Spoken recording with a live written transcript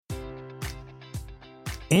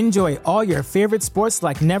Enjoy all your favorite sports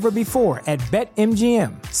like never before at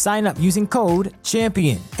BetMGM. Sign up using code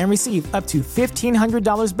CHAMPION and receive up to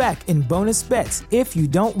 $1,500 back in bonus bets if you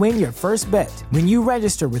don't win your first bet. When you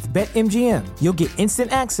register with BetMGM, you'll get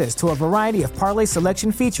instant access to a variety of parlay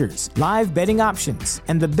selection features, live betting options,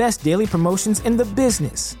 and the best daily promotions in the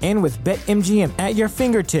business. And with BetMGM at your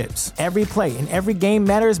fingertips, every play and every game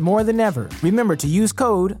matters more than ever. Remember to use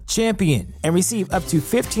code CHAMPION and receive up to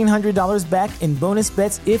 $1,500 back in bonus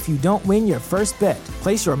bets if you don't win your first bet.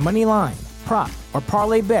 Place your money line, prop, or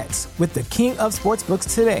parlay bets with the king of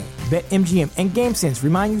sportsbooks today. BetMGM and GameSense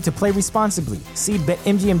remind you to play responsibly. See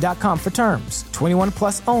BetMGM.com for terms. 21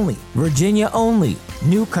 plus only. Virginia only.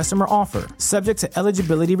 New customer offer. Subject to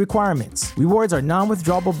eligibility requirements. Rewards are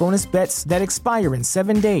non-withdrawable bonus bets that expire in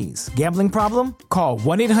 7 days. Gambling problem? Call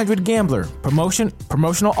 1-800-GAMBLER.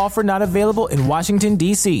 Promotional offer not available in Washington,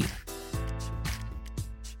 D.C.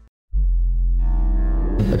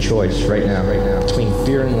 A choice right now, between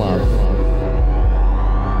fear and love.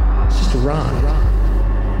 It's just a ride.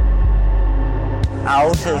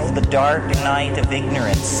 Out of the dark night of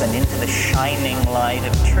ignorance and into the shining light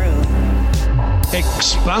of truth.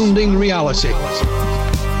 Expounding reality.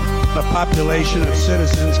 A population of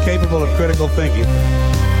citizens capable of critical thinking.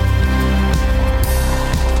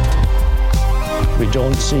 We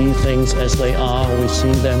don't see things as they are, we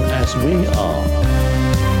see them as we are.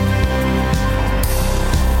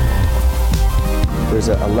 There's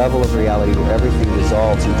a level of reality where everything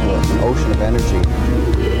dissolves into an ocean of energy.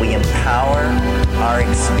 We empower our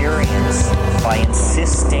experience by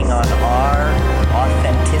insisting on our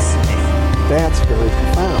authenticity. That's very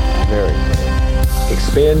profound. Very.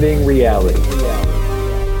 Expanding reality.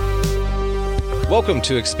 Welcome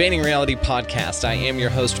to Expanding Reality Podcast. I am your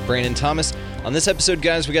host, Brandon Thomas. On this episode,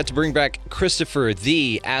 guys, we got to bring back Christopher,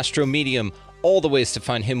 the Astro Medium. All the ways to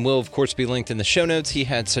find him will, of course, be linked in the show notes. He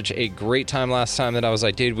had such a great time last time that I was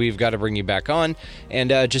like, dude, we've got to bring you back on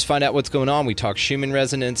and just find out what's going on. We talk Schumann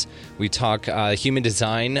resonance. We talk human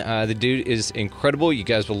design. The dude is incredible. You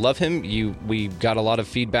guys will love him. We got a lot of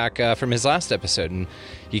feedback from his last episode, and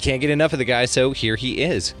you can't get enough of the guy, so here he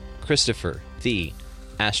is, Christopher, the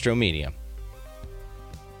Astro Medium.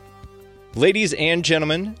 Ladies and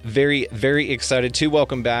gentlemen, very, very excited to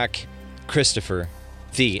welcome back Christopher,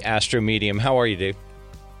 the Astro Medium. How are you, dude?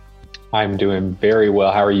 I'm doing very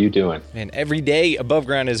well. How are you doing? Man, every day above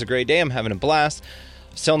ground is a great day. I'm having a blast.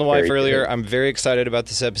 I was telling the wife earlier, I'm very excited about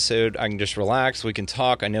this episode. I can just relax. We can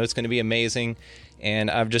talk. I know it's going to be amazing.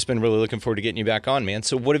 And I've just been really looking forward to getting you back on, man.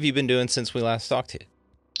 So what have you been doing since we last talked to you?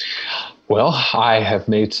 Well, I have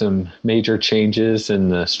made some major changes in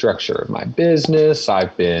the structure of my business.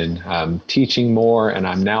 I've been teaching more, and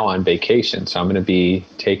I'm now on vacation. So I'm going to be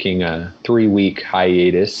taking a 3-week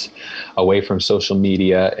hiatus away from social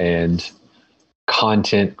media and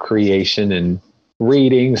content creation and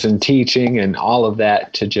readings and teaching and all of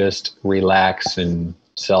that to just relax and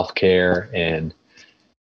self-care and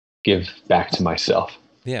give back to myself.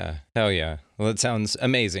 Yeah, hell yeah. Well, that sounds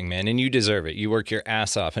amazing, man, and you deserve it. You work your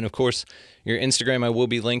ass off. And, of course, your Instagram I will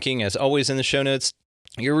be linking, as always, in the show notes.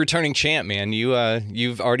 You're a returning champ, man.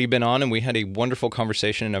 You've already been on, and we had a wonderful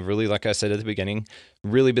conversation, and I've really, like I said at the beginning,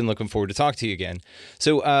 really been looking forward to talk to you again.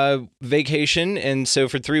 So, vacation, and so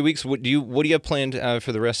for 3 weeks, what do you have planned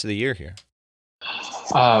for the rest of the year here?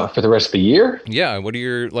 For the rest of the year? Yeah, what are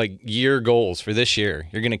your, year goals for this year?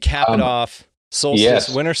 You're going to cap it off,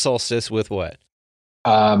 winter solstice, with what?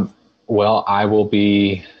 Well, I will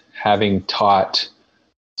be having taught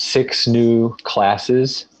 6 new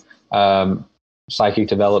classes, psychic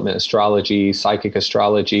development astrology, psychic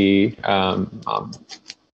astrology,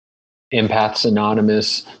 Empaths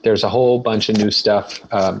Anonymous. There's a whole bunch of new stuff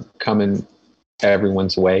coming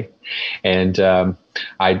everyone's way. And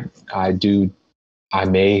I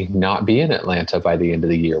may not be in Atlanta by the end of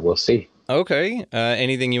the year. We'll see. Okay.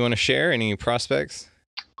 Anything you want to share? Any prospects?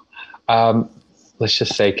 Let's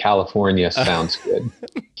just say California sounds good.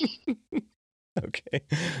 Okay.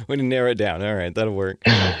 Way to narrow it down. All right. That'll work.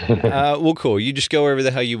 Well, cool. You just go wherever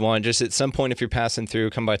the hell you want. Just at some point, if you're passing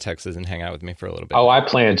through, come by Texas and hang out with me for a little bit. Oh, I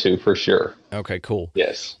plan to, for sure. Okay, cool.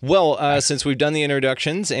 Yes. Well, since we've done the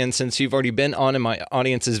introductions and since you've already been on and my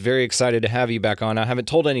audience is very excited to have you back on, I haven't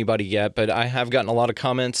told anybody yet, but I have gotten a lot of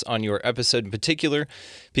comments on your episode in particular.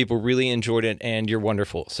 People really enjoyed it, and you're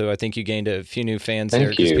wonderful. So I think you gained a few new fans there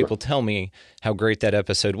because people tell me how great that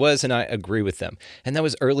episode was, and I agree with them. And that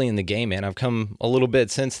was early in the game, man. I've come a little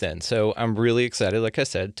bit since then, so I'm really excited, like I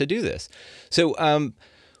said, to do this. So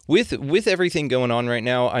with everything going on right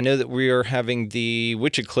now, I know that we are having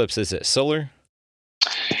which eclipse is it? Solar?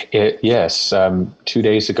 Yes. 2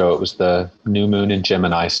 days ago, it was the new moon in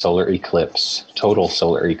Gemini solar eclipse, total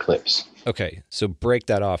solar eclipse. Okay, so break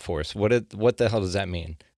that off for us. What the hell does that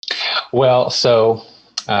mean? Well, so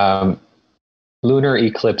lunar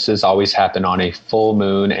eclipses always happen on a full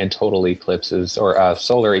moon, and total eclipses or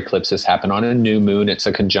solar eclipses happen on a new moon. It's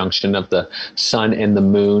a conjunction of the sun and the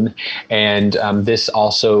moon. And this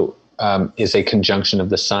also is a conjunction of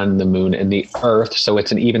the sun, the moon, and the earth. So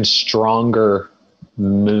it's an even stronger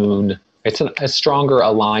moon. It's a stronger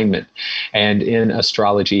alignment. And in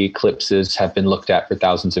astrology, eclipses have been looked at for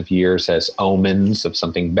thousands of years as omens of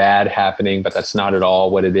something bad happening, but that's not at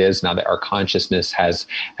all what it is. Now that our consciousness as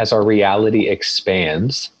our reality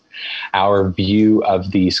expands, our view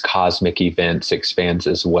of these cosmic events expands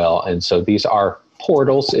as well. And so these are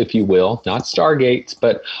portals, if you will, not stargates,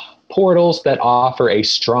 but portals that offer a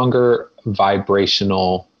stronger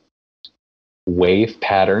vibrational wave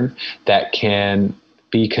pattern that can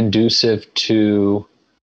be conducive to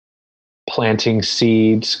planting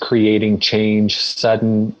seeds, creating change,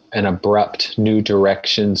 sudden and abrupt new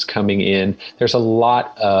directions coming in. There's a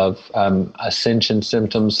lot of ascension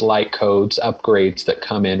symptoms, light codes, upgrades that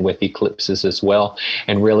come in with eclipses as well.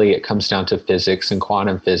 And really it comes down to physics, and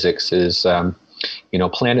quantum physics is,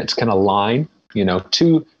 planets can align.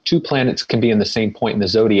 Two planets can be in the same point in the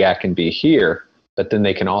zodiac and be here, but then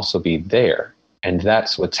they can also be there. And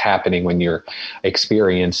that's what's happening when you're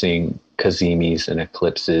experiencing Cazimis and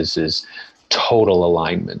eclipses, is total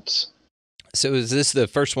alignments. So is this the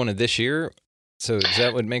first one of this year? So is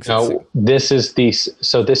that what makes it? No, this is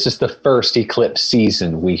the first eclipse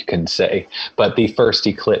season, we can say. But the first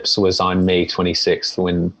eclipse was on May 26th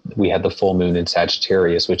when we had the full moon in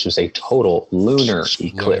Sagittarius, which was a total lunar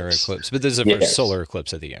eclipse. But this is the first solar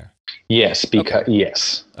eclipse of the year. Yes,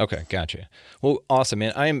 yes. Okay, gotcha. Well, awesome,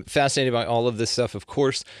 man. I am fascinated by all of this stuff, of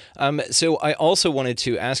course. So I also wanted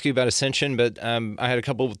to ask you about Ascension, but I had a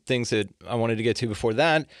couple of things that I wanted to get to before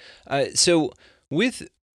that. So with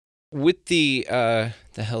the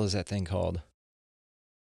hell is that thing called?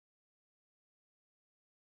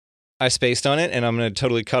 I spaced on it, and I'm going to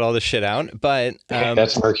totally cut all this shit out. But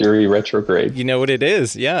that's Mercury retrograde. You know what it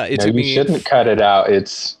is? Yeah, you shouldn't cut it out.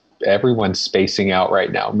 Everyone's spacing out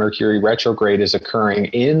right now. Mercury retrograde is occurring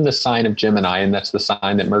in the sign of Gemini, and that's the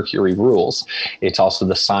sign that Mercury rules. It's also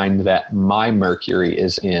the sign that my Mercury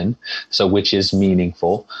is in, so which is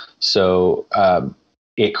meaningful. So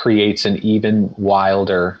it creates an even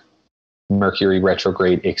wilder Mercury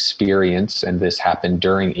retrograde experience, and this happened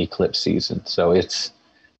during eclipse season. So it's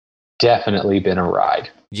definitely been a ride.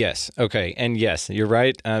 Yes. Okay. And yes, you're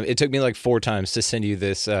right. It took me like 4 times to send you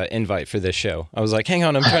this invite for this show. I was like, hang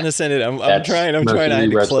on, I'm trying to send it. I'm trying. I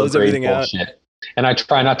had to close everything bullshit out. And I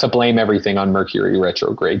try not to blame everything on Mercury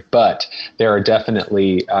retrograde, but there are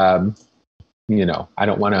definitely, I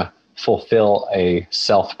don't want to fulfill a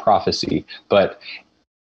self-prophecy, but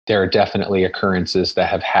there are definitely occurrences that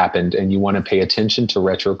have happened, and you want to pay attention to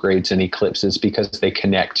retrogrades and eclipses because they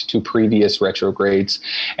connect to previous retrogrades.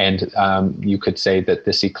 And you could say that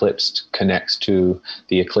this eclipse connects to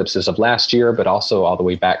the eclipses of last year, but also all the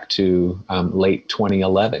way back to late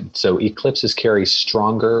 2011. So eclipses carry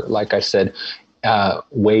stronger, like I said,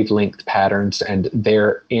 wavelength patterns, and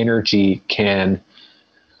their energy can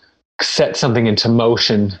set something into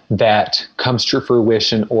motion that comes to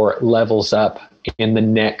fruition or levels up in the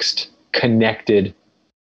next connected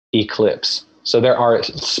eclipse. So there are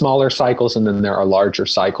smaller cycles, and then there are larger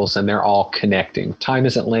cycles, and they're all connecting. Time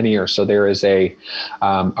isn't linear, so there is a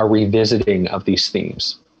revisiting of these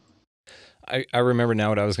themes. I remember now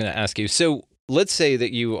what I was going to ask you. So let's say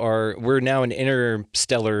that we're now an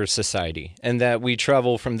interstellar society, and that we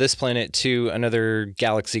travel from this planet to another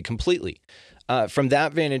galaxy completely. From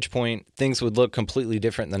that vantage point, things would look completely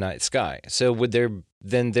different in the night sky. So would there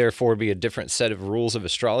then therefore be a different set of rules of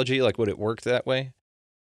astrology? Like, would it work that way?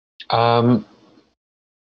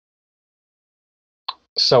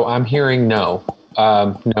 So I'm hearing no.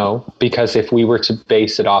 No, because if we were to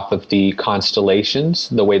base it off of the constellations,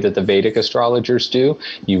 the way that the Vedic astrologers do,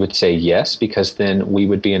 you would say yes, because then we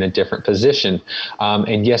would be in a different position.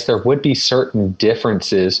 And yes, there would be certain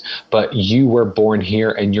differences, but you were born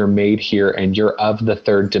here and you're made here and you're of the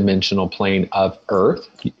third dimensional plane of Earth.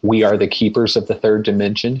 We are the keepers of the third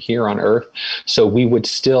dimension here on Earth. So we would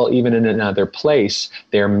still, even in another place,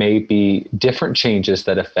 there may be different changes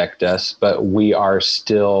that affect us, but we are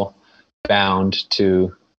still bound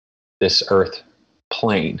to this Earth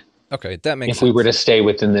plane. Okay, that makes sense. If we were to stay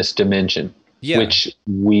within this dimension, which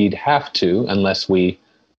we'd have to unless we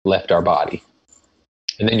left our body.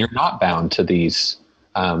 And then you're not bound to these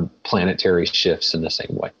planetary shifts in the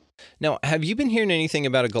same way. Now, have you been hearing anything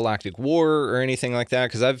about a galactic war or anything like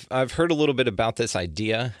that? Because I've heard a little bit about this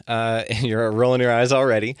idea. And you're rolling your eyes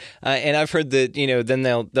already. And I've heard that, then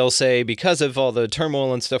they'll say, because of all the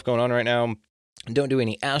turmoil and stuff going on right now, don't do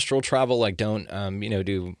any astral travel. Like, don't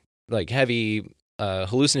do like heavy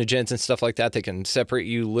hallucinogens and stuff like that. They can separate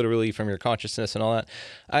you literally from your consciousness and all that.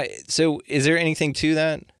 So, is there anything to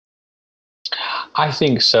that? I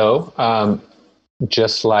think so.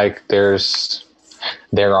 Just like there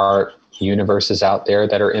are universes out there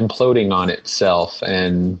that are imploding on itself,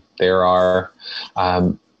 and there are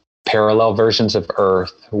parallel versions of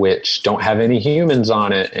Earth which don't have any humans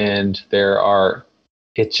on it, and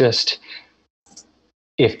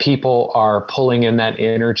if people are pulling in that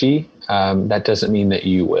energy, that doesn't mean that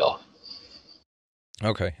you will.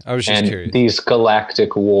 Okay, I was just curious. These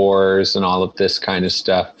galactic wars and all of this kind of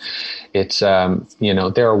stuff, it's,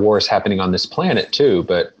 there are wars happening on this planet too,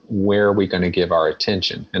 but where are we going to give our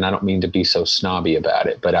attention? And I don't mean to be so snobby about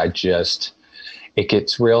it, but it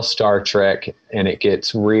gets real Star Trek, and it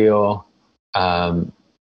gets real...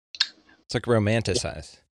 it's like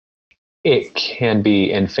romanticized. It can be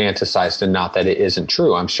infanticized, and not that it isn't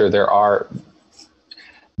true. I'm sure there are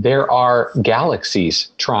galaxies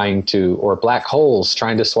or black holes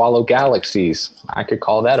trying to swallow galaxies. I could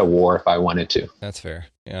call that a war if I wanted to. That's fair.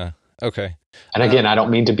 Yeah. Okay. And again, I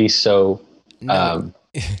don't mean to be so, no.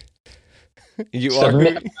 You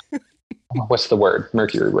are. What's the word?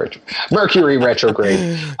 Mercury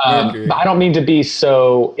retrograde. I don't mean to be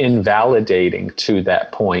so invalidating to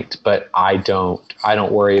that point, but I don't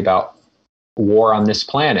worry about war on this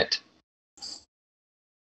planet.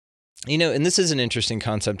 And this is an interesting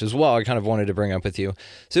concept as well. I kind of wanted to bring up with you.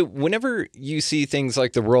 So whenever you see things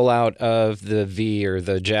like the rollout of the V or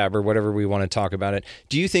the jab or whatever we want to talk about it,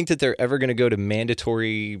 do you think that they're ever going to go to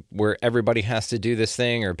mandatory where everybody has to do this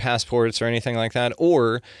thing, or passports or anything like that?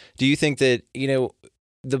 Or do you think that,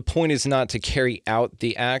 the point is not to carry out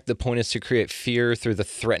the act, the point is to create fear through the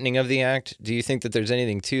threatening of the act? Do you think that there's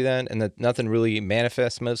anything to that, and that nothing really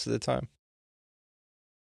manifests most of the time?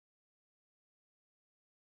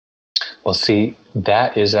 Well, see,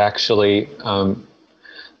 that is actually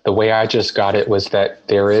the way I just got it was that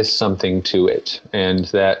there is something to it, and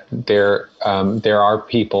that there are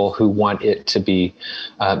people who want it to be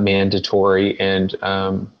mandatory, and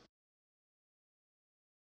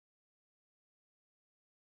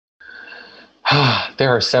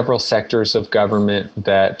there are several sectors of government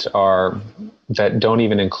that don't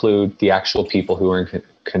even include the actual people who are in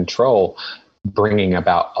control, bringing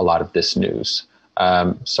about a lot of this news.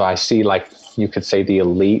 So I see, like, you could say the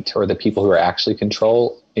elite, or the people who are actually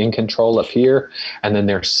in control up here. And then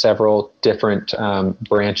there's several different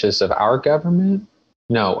branches of our government.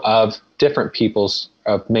 No, of different people's,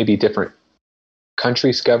 of maybe different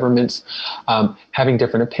countries' governments, having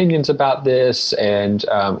different opinions about this, and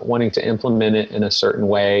wanting to implement it in a certain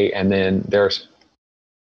way. And then there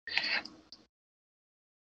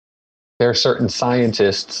are certain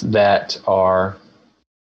scientists that are,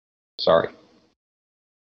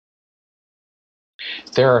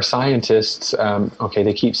 there are scientists,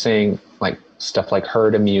 they keep saying like stuff like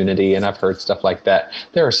herd immunity, and I've heard stuff like that.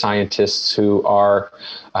 There are scientists who are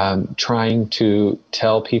trying to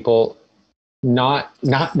tell people not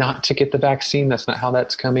to get the vaccine. That's not how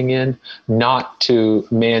that's coming in. Not to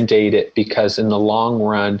mandate it, because in the long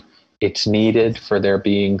run, it's needed for there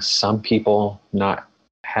being some people not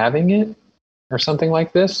having it, or something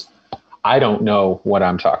like this. I don't know what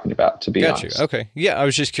I'm talking about, to be honest. You. Okay. Yeah, I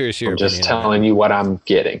was just curious. I'm just telling you what I'm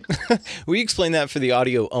getting. Will you explain that for the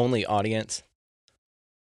audio-only audience?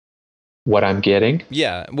 What I'm getting?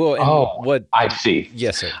 Yeah. Well, what I see.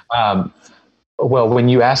 Yes, sir. Well, when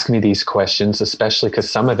you ask me these questions, especially because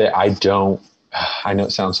some of it I know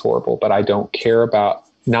it sounds horrible, but I don't care about,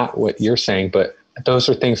 not what you're saying, but those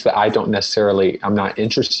are things that I'm not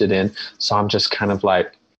interested in. So I'm just kind of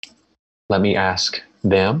like, let me ask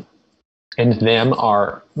them. And them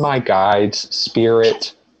are my guides,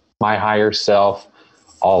 spirit, my higher self,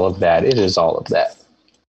 all of that. It is all of that.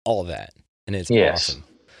 All of that. And it's awesome.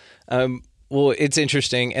 Well, it's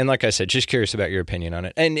interesting. And like I said, just curious about your opinion on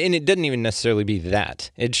it. And it doesn't even necessarily be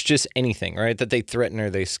that. It's just anything, right? That they threaten or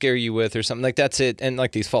they scare you with or something. Like, that's it. And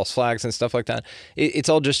like these false flags and stuff like that. It's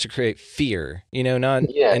all just to create fear, not...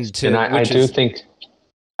 Yes, and I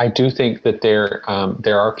do think that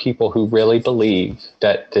there are people who really believe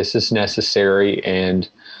that this is necessary, and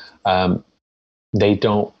they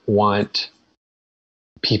don't want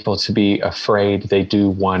people to be afraid. They do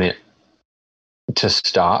want it to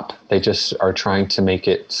stop. They just are trying to make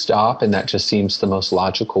it stop, and that just seems the most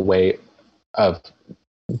logical way of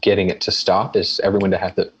getting it to stop, is everyone to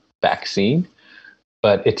have the vaccine.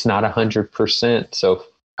 but it's not 100%. So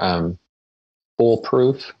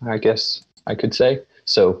foolproof, I guess I could say.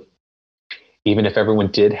 So even if everyone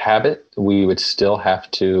did have it, we would still have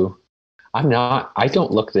to. I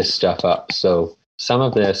don't look this stuff up. So some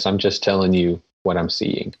of this, I'm just telling you what I'm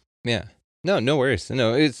seeing. Yeah. No worries.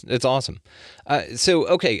 No, it's awesome. So,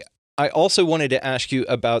 okay. I also wanted to ask you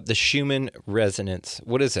about the Schumann resonance.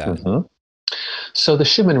 What is that? Mm-hmm. So the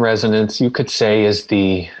Schumann resonance, you could say, is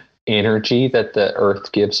the energy that the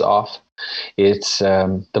Earth gives off. It's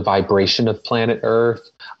the vibration of planet Earth.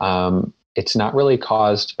 It's not really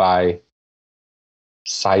caused by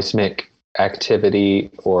seismic activity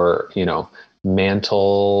or,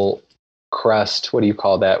 mantle crust. What do you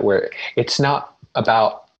call that? Where it's not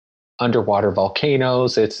about underwater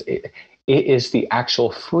volcanoes. It is the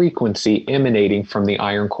actual frequency emanating from the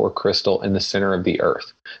iron core crystal in the center of the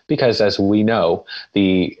Earth. Because as we know,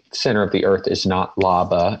 the center of the Earth is not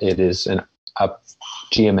lava. It is a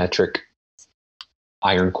geometric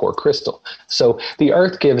iron core crystal. So the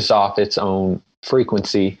Earth gives off its own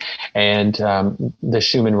frequency, and the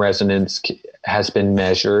Schumann resonance has been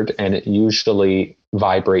measured, and it usually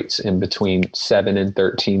vibrates in between 7 and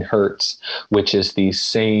 13 hertz, which is the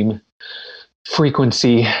same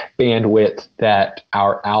frequency bandwidth that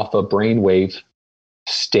our alpha brainwave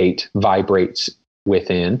state vibrates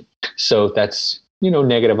within. So that's,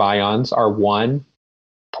 negative ions are one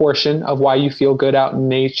portion of why you feel good out in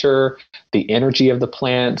nature, the energy of the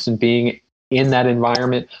plants and being in that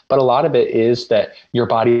environment. But a lot of it is that your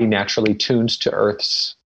body naturally tunes to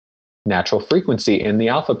Earth's natural frequency, and the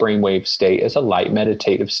alpha brainwave state is a light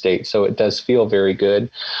meditative state. So it does feel very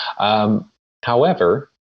good. However,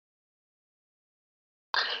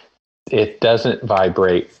 it doesn't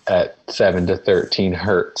vibrate at 7 to 13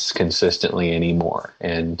 hertz consistently anymore.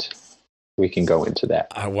 And we can go into that.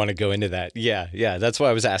 I want to go into that. Yeah. That's why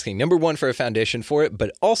I was asking. Number one, for a foundation for it,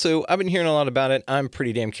 but also I've been hearing a lot about it. I'm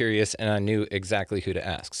pretty damn curious, and I knew exactly who to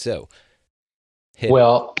ask. So,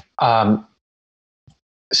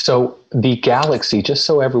 so the galaxy, just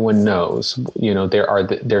so everyone knows,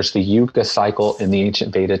 there's the Yuga cycle in the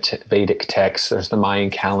ancient Vedic texts. There's the Mayan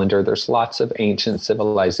calendar. There's lots of ancient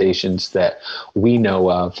civilizations that we know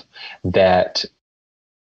of that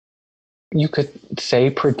you could say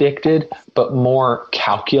predicted, but more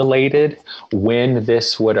calculated when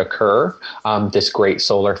this would occur, this great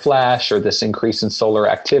solar flash or this increase in solar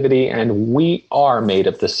activity. And we are made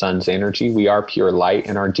of the sun's energy. We are pure light,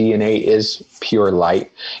 and our DNA is pure light.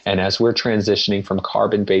 And as we're transitioning from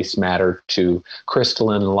carbon-based matter to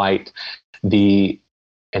crystalline light,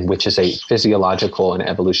 which is a physiological and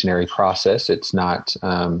evolutionary process, it's not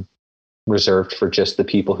reserved for just the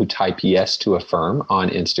people who type yes to affirm on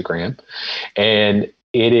Instagram. And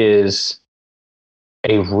it is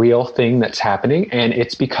a real thing that's happening. And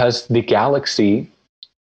it's because the galaxy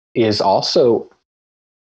is also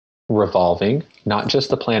revolving, not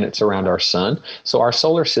just the planets around our sun. So our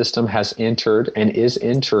solar system has entered and is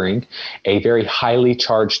entering a very highly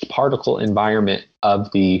charged particle environment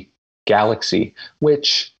of the galaxy,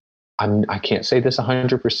 which I can't say this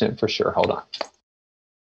 100% for sure. Hold on.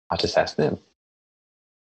 I'll just ask them.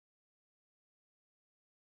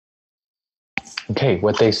 Okay,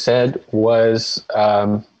 what they said was,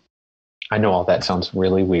 I know all that sounds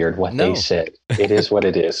really weird. They said, it is what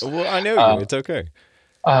it is. Well, I know you. It's okay.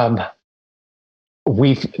 Our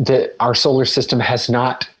solar system has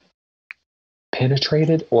not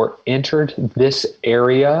penetrated or entered this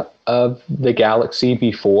area of the galaxy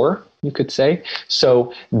before, you could say.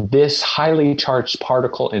 So this highly charged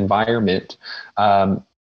particle environment,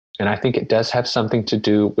 and I think it does have something to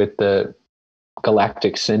do with the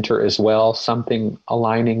galactic center as well. Something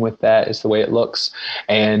aligning with that is the way it looks.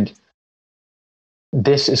 And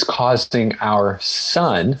this is causing our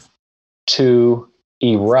sun to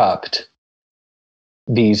erupt.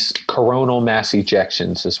 These coronal mass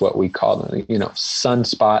ejections is what we call them,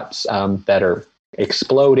 sunspots that are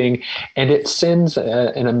exploding. And it sends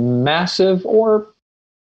in a massive or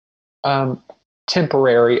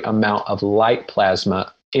temporary amount of light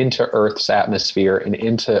plasma into Earth's atmosphere and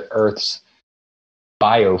into Earth's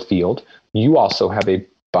biofield. You also have a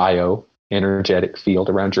bioenergetic field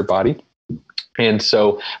around your body. And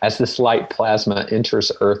so as this light plasma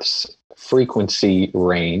enters Earth's frequency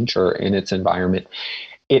range or in its environment,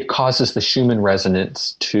 it causes the Schumann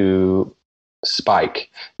resonance to spike.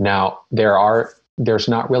 Now, there's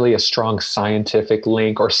not really a strong scientific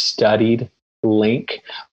link or studied link,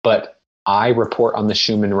 but I report on the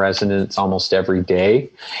Schumann resonance almost every day.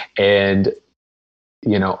 And,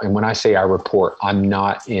 and when I say I report, I'm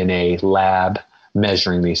not in a lab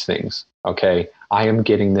measuring these things. Okay. I am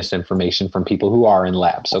getting this information from people who are in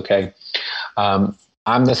labs. Okay.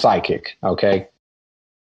 I'm the psychic, okay?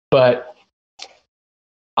 But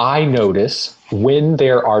I notice when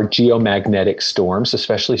there are geomagnetic storms,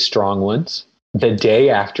 especially strong ones, the day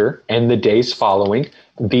after and the days following,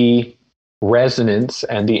 the resonance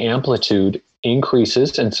and the amplitude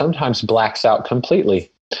increases and sometimes blacks out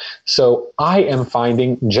completely. So I am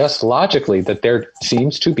finding just logically that there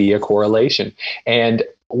seems to be a correlation. And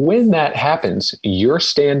when that happens, you're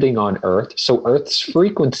standing on Earth. So Earth's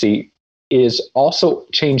frequency is also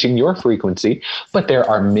changing your frequency. But there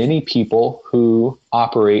are many people who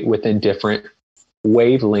operate within different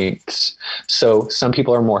wavelengths. So some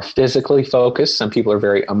people are more physically focused. Some people are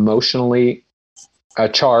very emotionally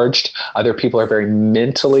charged. Other people are very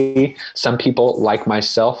mentally. Some people, like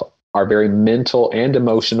myself, are very mental and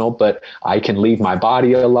emotional, but I can leave my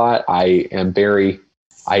body a lot. I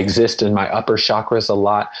exist in my upper chakras a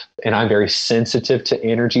lot, and I'm very sensitive to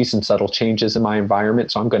energies and subtle changes in my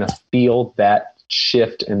environment. So I'm going to feel that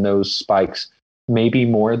shift in those spikes, maybe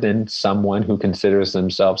more than someone who considers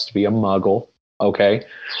themselves to be a muggle. Okay.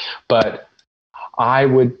 But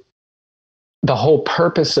the whole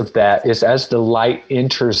purpose of that is as the light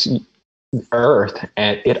enters Earth,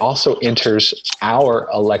 and it also enters our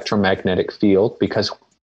electromagnetic field because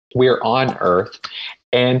we're on Earth,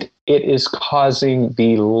 and it is causing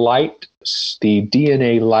the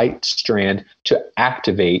DNA light strand to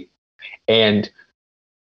activate and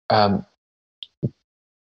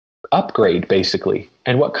upgrade, basically.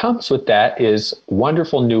 And what comes with that is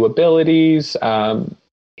wonderful new abilities,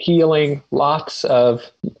 healing, lots of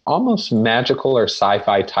almost magical or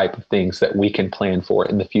sci-fi type of things that we can plan for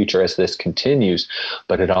in the future as this continues.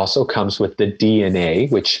 But it also comes with the DNA,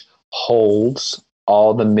 which holds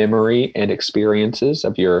all the memory and experiences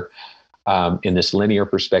of your, in this linear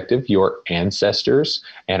perspective, your ancestors.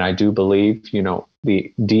 And I do believe,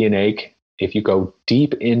 the DNA, if you go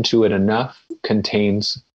deep into it enough,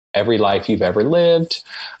 contains every life you've ever lived.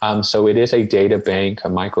 So it is a data bank, a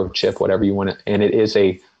microchip, whatever you want to, and it is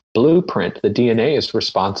a blueprint. The DNA is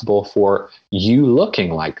responsible for you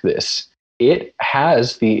looking like this. It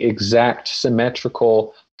has the exact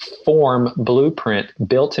symmetrical form blueprint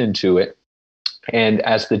built into it. And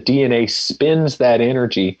as the DNA spins that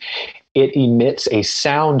energy, it emits a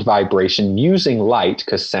sound vibration using light,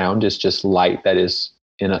 because sound is just light that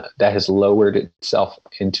has lowered itself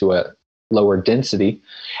into a lower density,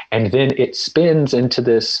 and then it spins into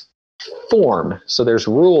this form. So there's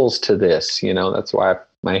rules to this, that's why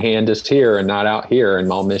my hand is here and not out here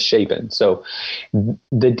and all misshapen. So the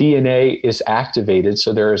DNA is activated.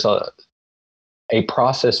 So there's a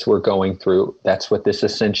process we're going through. That's what this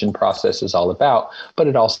ascension process is all about. But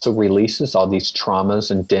it also releases all these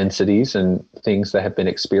traumas and densities and things that have been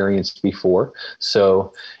experienced before.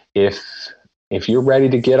 So if you're ready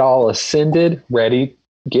to get all ascended,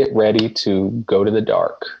 get ready to go to the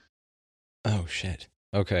dark. Oh, shit.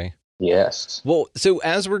 Okay. Yes. Well, so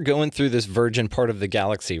as we're going through this virgin part of the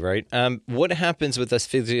galaxy, right, what happens with us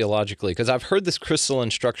physiologically? Because I've heard this crystalline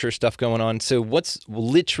structure stuff going on. So what's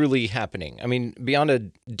literally happening? I mean, beyond a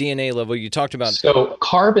DNA level, you talked about... So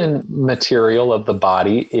carbon material of the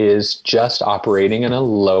body is just operating in a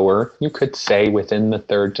lower, you could say, within the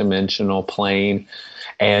third dimensional plane.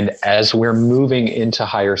 And as we're moving into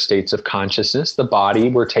higher states of consciousness, the body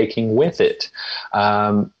we're taking with it.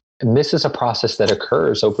 And this is a process that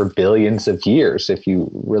occurs over billions of years. If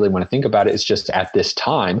you really want to think about it, it's just at this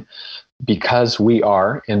time, because we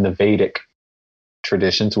are in the Vedic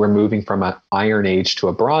traditions, we're moving from an Iron Age to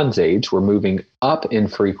a Bronze Age. We're moving up in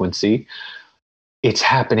frequency. It's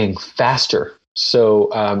happening faster.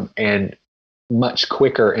 So, and much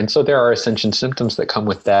quicker. And so there are ascension symptoms that come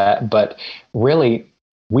with that. But really,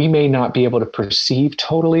 we may not be able to perceive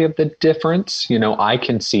totally of the difference. I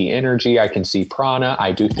can see energy, I can see prana.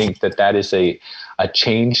 I do think that is a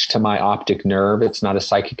change to my optic nerve. It's not a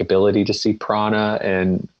psychic ability to see prana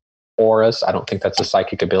and auras. I don't think that's a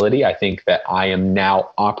psychic ability. I think that I am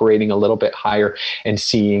now operating a little bit higher and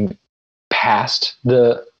seeing past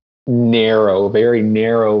the very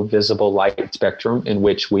narrow visible light spectrum in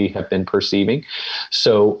which we have been perceiving.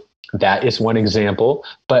 So that is one example.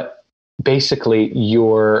 But basically,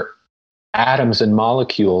 your atoms and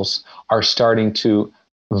molecules are starting to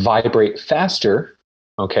vibrate faster,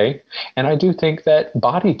 okay? And I do think that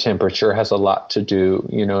body temperature has a lot to do,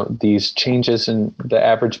 these changes in the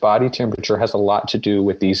average body temperature has a lot to do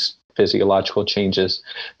with these physiological changes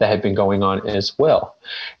that have been going on as well.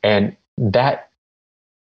 And that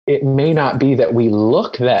it may not be that we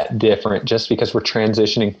look that different just because we're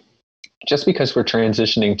transitioning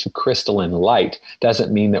to crystalline light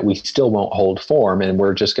doesn't mean that we still won't hold form and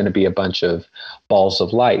we're just going to be a bunch of balls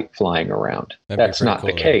of light flying around. That's not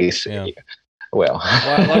the case. Yeah. Well,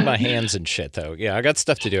 I love my hands and shit, though. Yeah, I got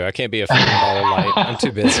stuff to do. I can't be a fucking ball of light. I'm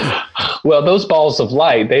too busy. Well, those balls of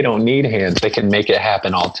light, they don't need hands. They can make it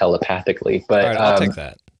happen all telepathically. But all right, I'll take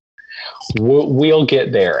that. We'll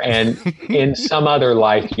get there. And in some other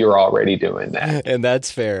life, you're already doing that. And that's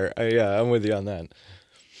fair. Yeah, I'm with you on that.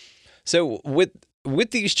 So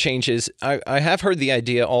with these changes, I have heard the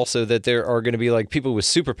idea also that there are going to be like people with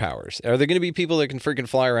superpowers. Are there going to be people that can freaking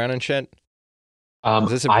fly around and shit? Is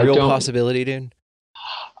this a real possibility, dude?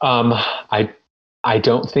 I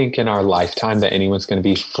don't think in our lifetime that anyone's going to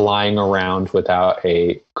be flying around without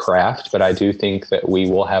a craft, but I do think that we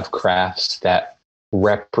will have crafts that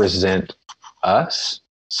represent us.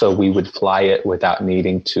 So we would fly it without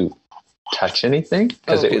needing to touch anything,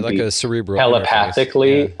 because it would like be a cerebral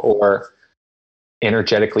telepathically or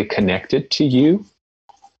energetically connected to you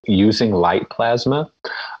using light plasma.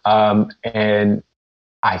 And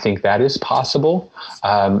I think that is possible.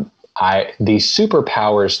 These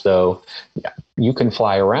superpowers, though, you can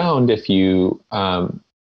fly around if you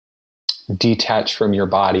detach from your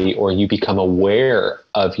body, or you become aware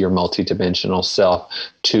of your multidimensional self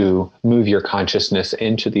to move your consciousness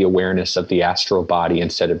into the awareness of the astral body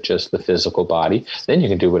instead of just the physical body. Then you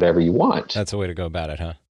can do whatever you want. That's a way to go about it,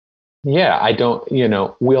 huh? Yeah,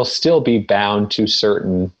 we'll still be bound to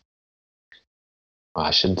certain,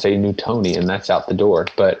 I shouldn't say Newtonian, that's out the door,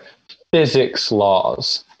 but physics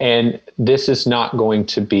laws. And this is not going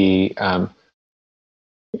to be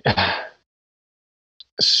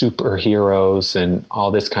superheroes and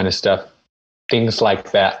all this kind of stuff. Things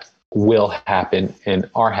like that will happen and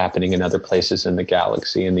are happening in other places in the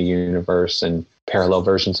galaxy, in the universe, and parallel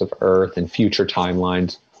versions of Earth and future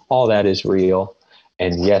timelines. All that is real.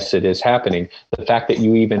 And yes, it is happening. The fact that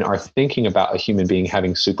you even are thinking about a human being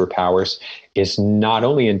having superpowers is not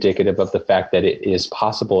only indicative of the fact that it is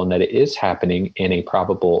possible and that it is happening in a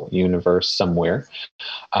probable universe somewhere,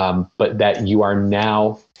 but that you are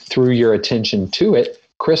now, through your attention to it,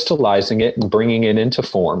 crystallizing it and bringing it into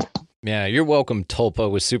form. Yeah, you're welcome, Tulpa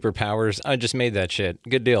with superpowers. I just made that shit.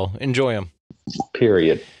 Good deal. Enjoy them.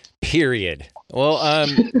 Period. Well,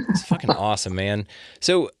 it's fucking awesome, man.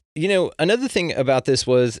 So, another thing about this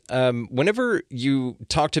was whenever you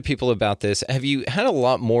talk to people about this, have you had a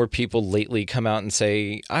lot more people lately come out and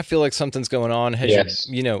say, I feel like something's going on? Yes.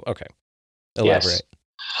 Okay. Elaborate. Yes.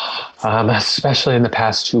 Especially in the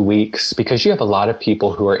past 2 weeks, because you have a lot of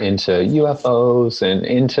people who are into UFOs and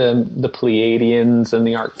into the Pleiadians and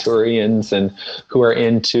the Arcturians, and who are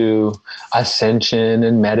into ascension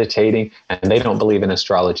and meditating, and they don't believe in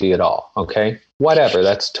astrology at all. Okay, whatever,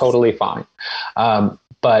 that's totally fine.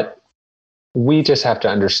 But we just have to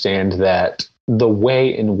understand that the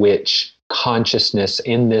way in which consciousness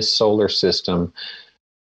in this solar system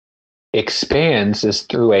expands is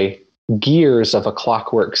through a gears of a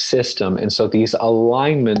clockwork system. And so these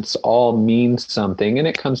alignments all mean something, and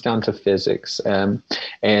it comes down to physics. And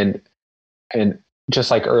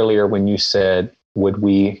just like earlier when you said, would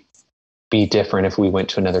we be different if we went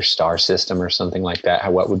to another star system or something like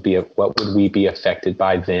that? What would we be affected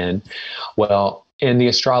by then? Well, in the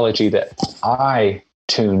astrology that I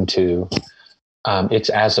tune to, it's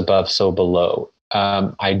as above, so below.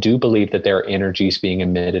 I do believe that there are energies being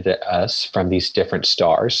emitted at us from these different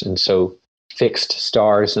stars. And so fixed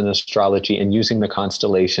stars in astrology and using the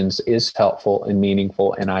constellations is helpful and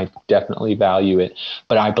meaningful, and I definitely value it.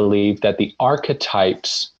 But I believe that the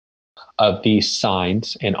archetypes of these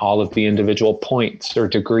signs and all of the individual points or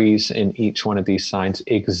degrees in each one of these signs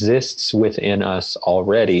exists within us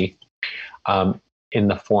already, in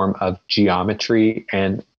the form of geometry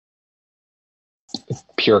and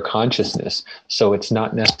pure consciousness. So it's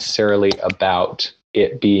not necessarily about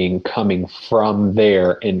it being coming from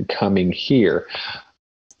there and coming here,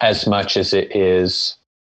 as much as it is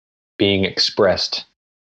being expressed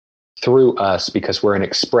through us, because we're an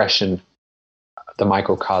expression. The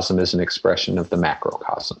microcosm is an expression of the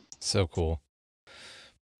macrocosm. So cool.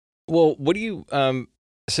 Well, what do you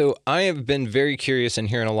so I have been very curious and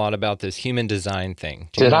hearing a lot about this human design thing.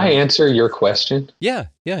 Did I answer your question? Yeah.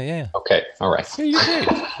 Okay. All right. Yeah, you're great.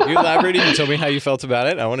 You elaborated. You told me how you felt about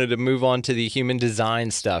it. I wanted to move on to the human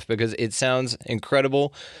design stuff because it sounds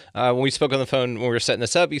incredible. When we spoke on the phone, when we were setting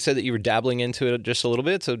this up, you said that you were dabbling into it just a little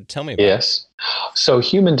bit. So tell me about it. Yes. So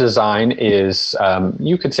human design is,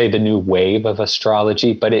 you could say, the new wave of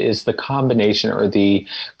astrology, but it is the combination or the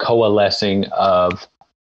coalescing of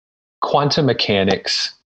quantum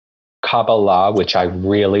mechanics, Kabbalah, which I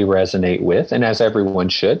really resonate with, and as everyone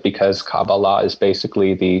should, because Kabbalah is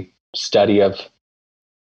basically the study of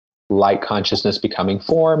light consciousness becoming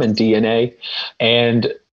form and DNA,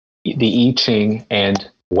 and the I Ching and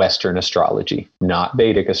Western astrology, not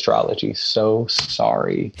Vedic astrology. So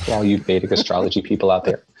sorry for all you Vedic astrology people out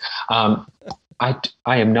there. I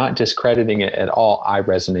am not discrediting it at all. I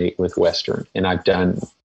resonate with Western, and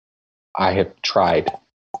I have tried.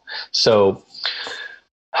 So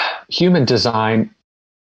human design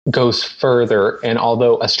goes further, and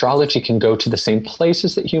although astrology can go to the same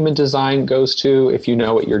places that human design goes to if you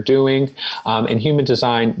know what you're doing, and human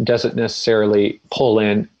design doesn't necessarily pull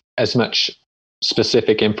in as much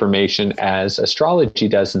specific information as astrology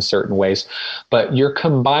does in certain ways, but you're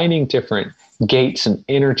combining different gates and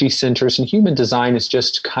energy centers, and human design is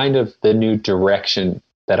just kind of the new direction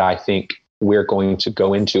that I think we're going to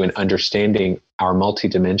go into in understanding our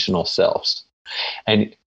multidimensional selves. And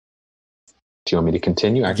do you want me to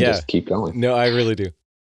continue? I can just keep going. No, I really do.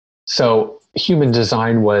 So human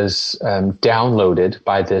design was downloaded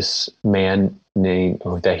by this man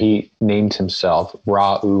that he named himself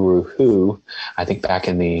Ra Uru Hu, I think back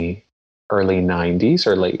in the early 90s.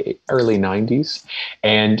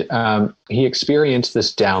 And he experienced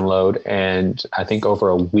this download, and I think over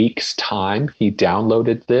a week's time, he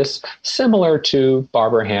downloaded this, similar to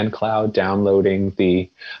Barbara Handclough downloading the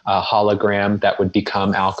hologram that would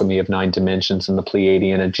become Alchemy of Nine Dimensions and the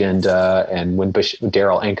Pleiadian Agenda. And when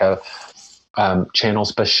Daryl Anka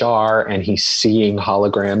channels Bashar and he's seeing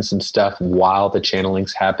holograms and stuff while the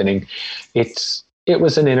channeling's happening, it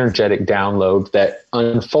was an energetic download that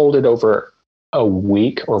unfolded over a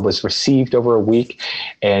week, or was received over a week.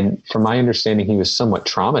 And from my understanding, he was somewhat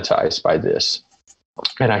traumatized by this.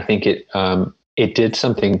 And I think it did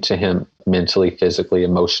something to him mentally, physically,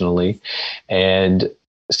 emotionally. And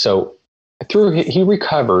so he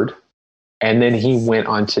recovered, and then he went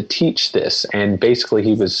on to teach this. And basically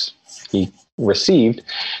he received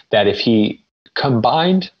that if he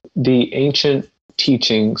combined the ancient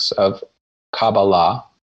teachings of Kabbalah,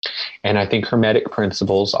 and I think Hermetic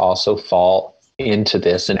principles also fall into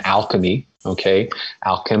this, and alchemy,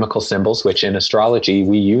 alchemical symbols, which in astrology,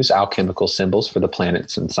 we use alchemical symbols for the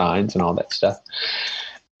planets and signs and all that stuff.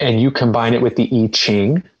 And you combine it with the I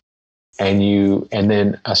Ching, and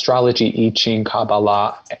then astrology, I Ching,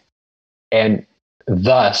 Kabbalah, and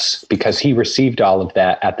thus, because he received all of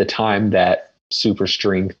that at the time that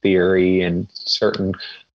superstring theory and certain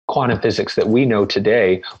quantum physics that we know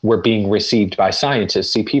today were being received by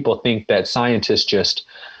scientists. See, people think that scientists just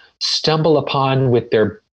stumble upon with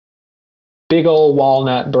their big old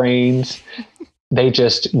walnut brains. They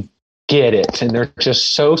just get it, and they're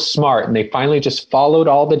just so smart, and they finally just followed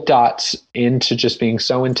all the dots into just being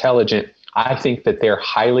so intelligent. I think that they're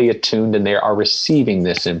highly attuned, and they are receiving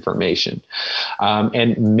this information.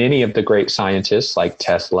 And many of the great scientists like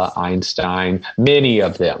Tesla, Einstein, many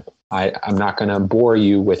of them, I'm not going to bore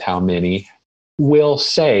you with how many, will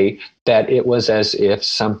say that it was as if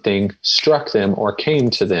something struck them or came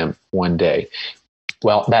to them one day.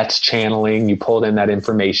 Well, that's channeling. You pulled in that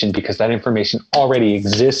information because that information already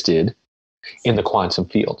existed in the quantum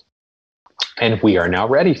field. And we are now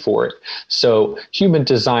ready for it. So human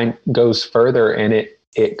design goes further, and it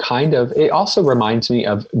also reminds me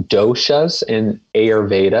of doshas in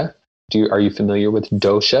Ayurveda. Are you familiar with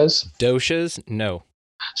doshas? Doshas? No.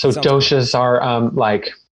 So doshas are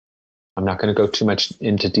I'm not going to go too much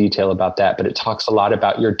into detail about that, but it talks a lot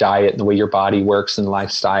about your diet and the way your body works and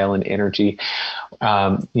lifestyle and energy.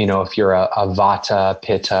 If you're a vata,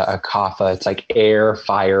 pitta, a kapha, it's like air,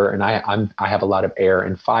 fire. And I have a lot of air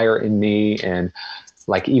and fire in me. And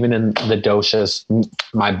like even in the doshas,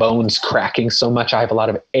 my bones cracking so much, I have a lot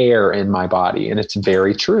of air in my body. And it's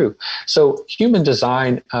very true. So human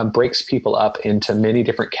design breaks people up into many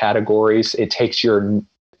different categories. It takes your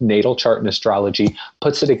natal chart in astrology,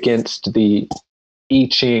 puts it against the I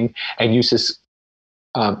Ching, and uses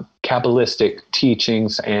Kabbalistic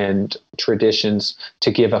teachings and traditions to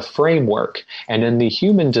give a framework. And in the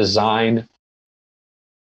human design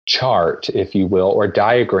chart, if you will, or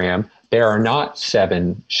diagram, there are not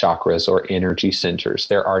 7 chakras or energy centers.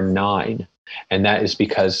 There are 9. And that is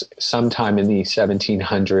because sometime in the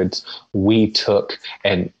 1700s, we took,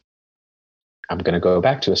 and I'm going to go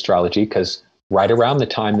back to astrology because right around the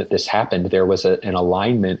time that this happened, there was an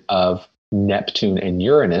alignment of Neptune and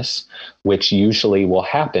Uranus, which usually will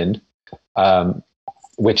happen,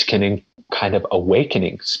 which can kind of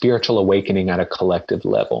spiritual awakening at a collective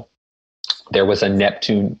level. There was a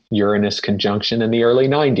Neptune-Uranus conjunction in the early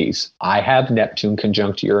 90s. I have Neptune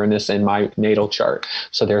conjunct Uranus in my natal chart.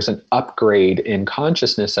 So there's an upgrade in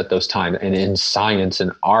consciousness at those times, and in science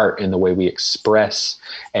and art, in the way we express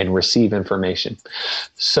and receive information.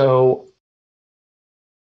 So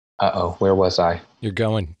where was I? You're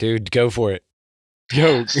going, dude. Go for it.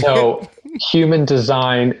 Go. So human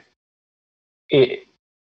design,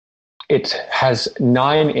 it has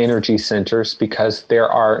 9 energy centers because there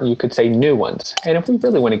are, you could say, new ones. And if we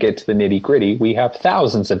really want to get to the nitty gritty, we have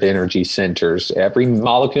thousands of energy centers. Every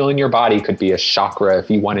molecule in your body could be a chakra if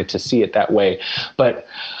you wanted to see it that way. But,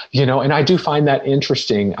 and I do find that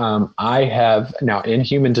interesting. I have now in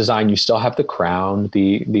human design, you still have the crown,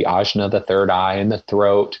 the ajna, the third eye, and the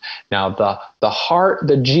throat. Now the heart,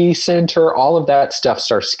 the G center, all of that stuff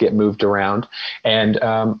starts to get moved around. And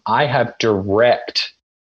I have direct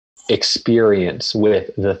experience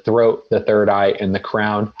with the throat, the third eye, and the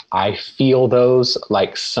crown. I feel those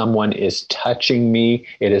like someone is touching me.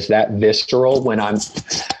 It is that visceral. When I'm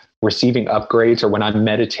receiving upgrades or when I'm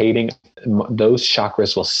meditating, those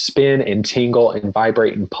chakras will spin and tingle and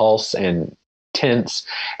vibrate and pulse and tense.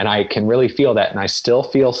 And I can really feel that. And I still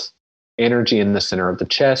feel energy in the center of the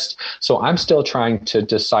chest. So I'm still trying to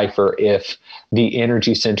decipher if the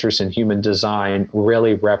energy centers in human design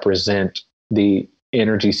really represent the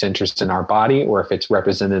energy centers in our body, or if it's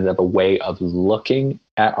representative of a way of looking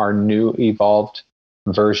at our new evolved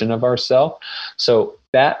version of ourselves. So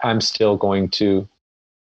that I'm still going to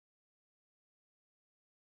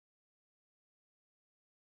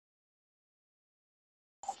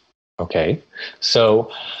okay. So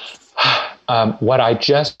what I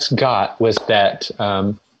just got was that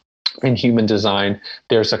in human design,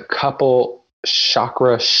 there's a couple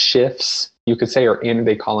chakra shifts, you could say, or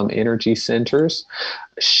they call them energy centers,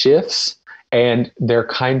 shifts, and they're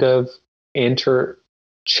kind of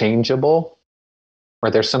interchangeable,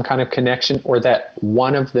 or there's some kind of connection, or that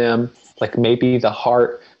one of them, like maybe the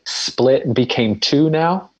heart split and became 2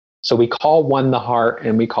 now. So we call one the heart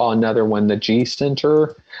and we call another one the G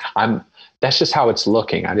center. That's just how it's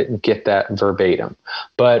looking. I didn't get that verbatim,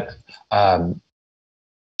 but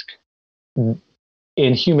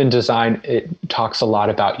in human design, it talks a lot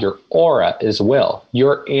about your aura as well,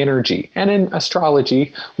 your energy. And in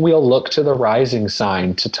astrology, we'll look to the rising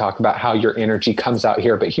sign to talk about how your energy comes out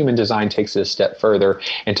here. But human design takes it a step further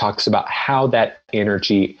and talks about how that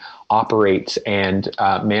energy operates and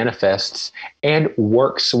manifests and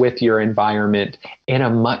works with your environment in a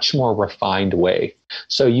much more refined way.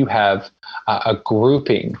 So you have a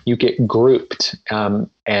grouping, you get grouped,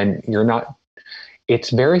 and you're not.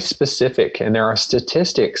 It's very specific, and there are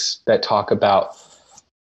statistics that talk about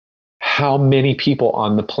how many people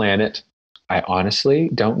on the planet. I honestly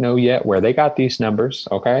don't know yet where they got these numbers,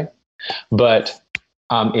 okay? But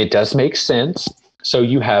it does make sense. So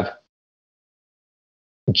you have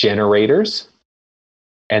generators,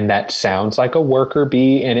 and that sounds like a worker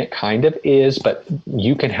bee, and it kind of is, but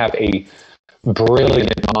you can have a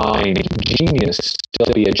brilliant mind, genius,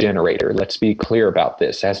 still be a generator. Let's be clear about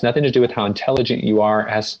this. It has nothing to do with how intelligent you are.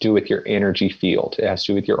 It has to do with your energy field. It has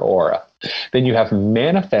to do with your aura. Then you have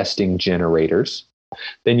manifesting generators.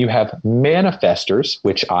 Then you have manifestors,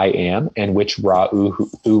 which I am, and which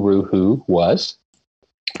Ra-Uru-Hu was.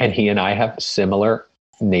 And he and I have similar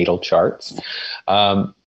natal charts.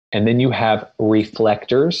 And then you have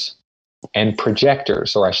reflectors and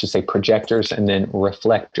projectors, or I should say projectors and then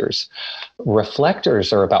reflectors.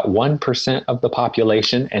 Reflectors are about 1% of the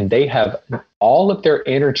population, and they have all of their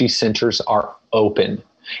energy centers are open.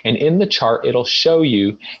 And in the chart, it'll show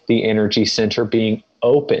you the energy center being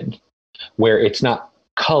open, where it's not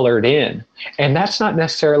colored in. And that's not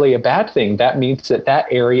necessarily a bad thing. That means that that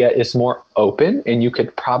area is more open, and you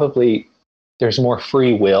could probably, there's more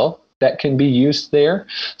free will that can be used there.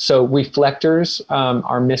 So reflectors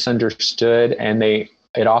are misunderstood, and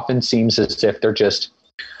it often seems as if they're just,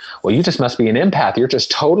 well, you just must be an empath. You're just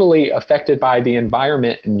totally affected by the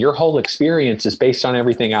environment, and your whole experience is based on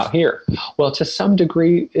everything out here. Well, to some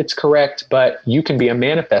degree, it's correct, but you can be a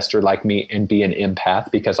manifester like me and be an empath,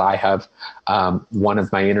 because I have one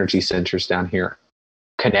of my energy centers down here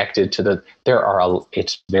connected to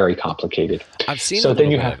it's very complicated. I've seen a little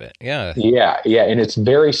bit of it. Yeah. And it's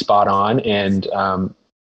very spot on. And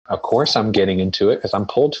of course I'm getting into it because I'm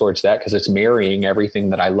pulled towards that, because it's marrying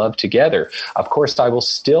everything that I love together. Of course, I will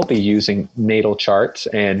still be using natal charts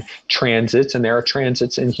and transits, and there are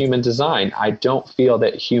transits in human design. I don't feel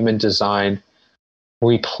that human design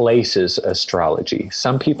replaces astrology.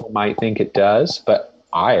 Some people might think it does, but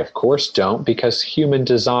I, of course, don't, because human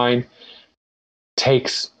design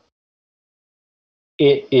it's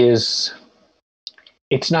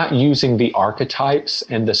not using the archetypes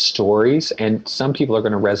and the stories, and some people are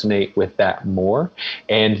going to resonate with that more.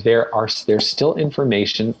 And there's still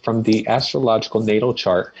information from the astrological natal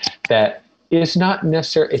chart that is not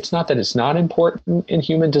necessary. It's not that it's not important in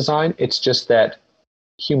human design. It's just that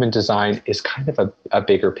human design is kind of a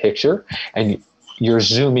bigger picture, and you're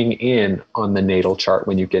zooming in on the natal chart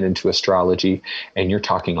when you get into astrology, and you're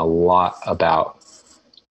talking a lot about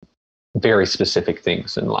very specific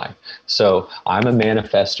things in life. So I'm a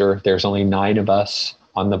manifester. There's only 9 of us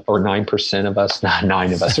or 9% of us, not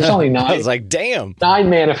 9 of us. There's only 9. I was like, damn. 9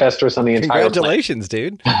 manifestors on the entire Congratulations,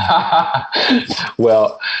 dude.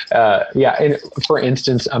 Well, yeah. And for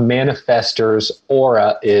instance, a manifestor's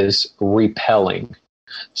aura is repelling.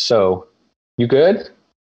 So you good?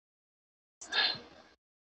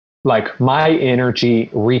 Like my energy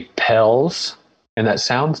repels, and that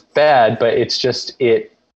sounds bad, but it's just,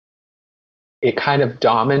 it kind of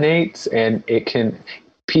dominates, and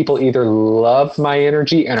people either love my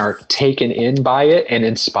energy and are taken in by it and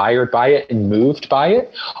inspired by it and moved by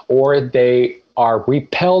it, or they are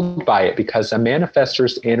repelled by it, because a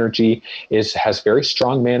manifestor's energy has very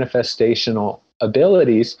strong manifestational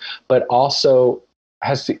abilities, but also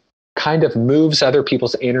kind of moves other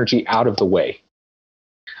people's energy out of the way.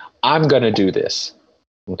 I'm going to do this.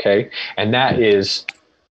 Okay. And that is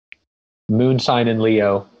moon sign in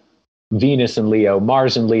Leo, Venus in Leo,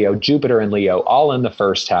 Mars in Leo, Jupiter in Leo, all in the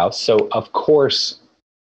first house. So of course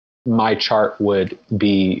my chart would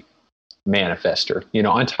be manifestor,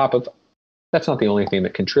 on top of, that's not the only thing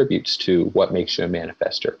that contributes to what makes you a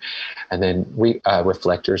manifestor. And then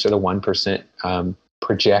reflectors are the 1%,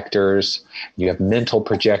 projectors, you have mental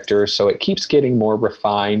projectors. So it keeps getting more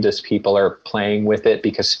refined as people are playing with it,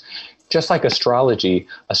 because just like astrology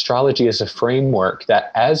is a framework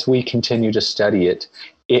that as we continue to study it,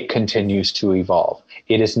 it continues to evolve.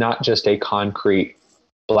 It is not just a concrete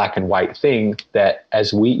black and white thing that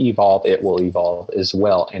as we evolve, it will evolve as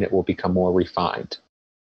well, and it will become more refined.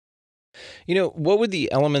 What would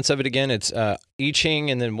the elements of it again? It's I Ching,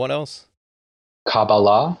 and then what else?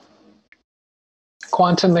 Kabbalah,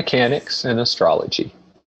 quantum mechanics, and astrology.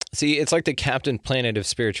 See, it's like the Captain Planet of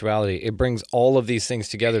spirituality. It brings all of these things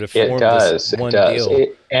together to form this one deal.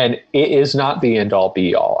 And it is not the end all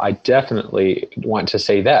be all. I definitely want to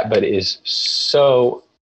say that, but it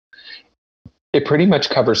pretty much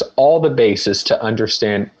covers all the bases to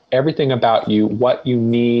understand everything about you, what you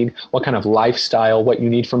need, what kind of lifestyle, what you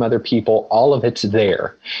need from other people. All of it's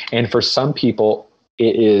there. And for some people,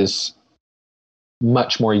 it is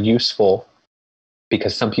much more useful,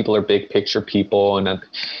 because some people are big picture people, and a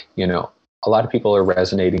lot of people are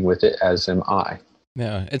resonating with it, as am I.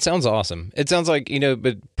 Yeah, it sounds awesome. It sounds like,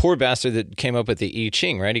 but poor bastard that came up with the I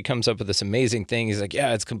Ching, right? He comes up with this amazing thing. He's like,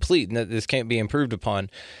 yeah, it's complete, and this can't be improved upon.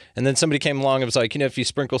 And then somebody came along and was like, if you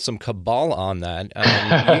sprinkle some Kabbalah on that,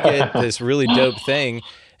 you get this really dope thing.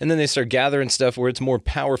 And then they start gathering stuff where it's more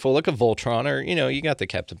powerful, like a Voltron, or, you got the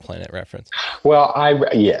Captain Planet reference. Well,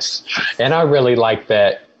 yes. And I really like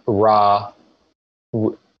that Ra,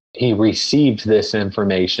 he received this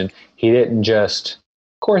information. He didn't just,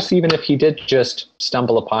 of course, even if he did just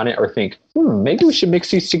stumble upon it or think, maybe we should mix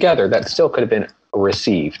these together, that still could have been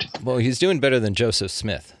received. Well, he's doing better than Joseph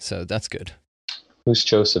Smith, so that's good. Who's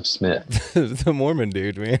Joseph Smith? The Mormon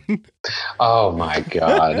dude, man. Oh my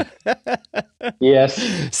God. Yes.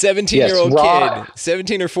 17-year-old kid,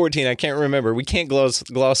 17 or 14, I can't remember. We can't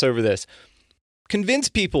gloss over this.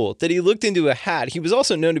 Convinced people that he looked into a hat. He was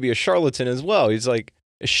also known to be a charlatan as well. He's like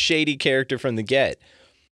a shady character from the get.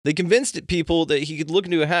 They convinced people that he could look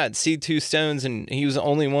into a hat, see 2 stones, and he was the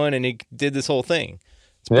only one, and he did this whole thing.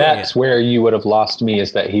 That's where you would have lost me,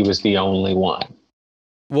 is that he was the only one.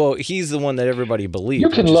 Well, he's the one that everybody believes. You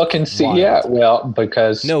can look and see,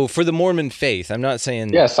 because... No, for the Mormon faith. I'm not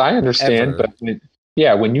saying... Yes, I understand, but...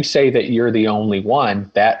 when you say that you're the only one,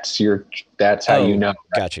 that's how you know.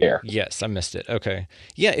 Gotcha. There. Yes, I missed it. Okay.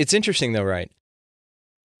 Yeah, it's interesting though, right?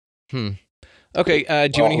 Okay,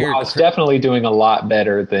 do you want to hear... Ra's definitely doing a lot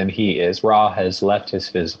better than he is. Ra has left his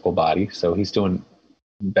physical body, so he's doing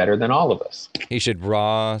better than all of us. He should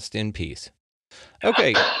rest in peace.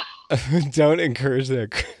 Okay. Don't encourage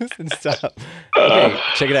that, Chris. Stop. Okay,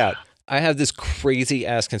 check it out. I have this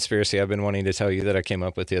crazy-ass conspiracy I've been wanting to tell you that I came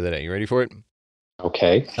up with the other day. You ready for it?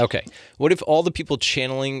 Okay. What if all the people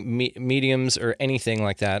channeling mediums or anything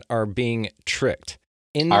like that are being tricked?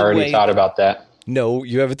 I already thought about that. No,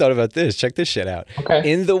 you haven't thought about this. Check this shit out. Okay.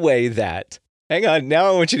 In the way that... Hang on. Now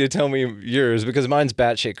I want you to tell me yours, because mine's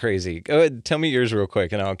batshit crazy. Go ahead. Tell me yours real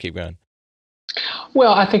quick, and I'll keep going.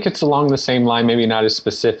 Well, I think it's along the same line, maybe not as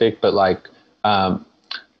specific, but like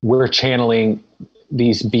we're channeling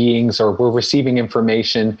these beings, or we're receiving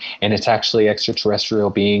information, and it's actually extraterrestrial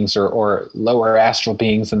beings or lower astral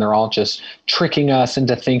beings, and they're all just tricking us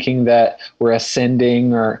into thinking that we're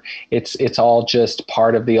ascending, or it's all just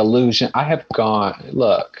part of the illusion. I have gone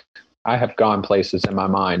places in my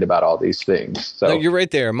mind about all these things. So no, you're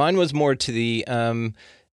right there. Mine was more to the,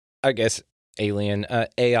 I guess, alien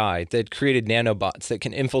AI that created nanobots that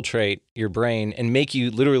can infiltrate your brain and make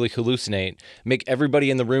you literally hallucinate, make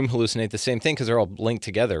everybody in the room hallucinate the same thing because they're all linked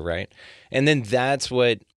together, right? And then that's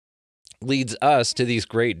what leads us to these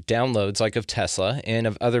great downloads like of Tesla and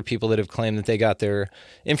of other people that have claimed that they got their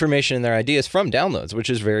information and their ideas from downloads, which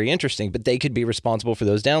is very interesting, but they could be responsible for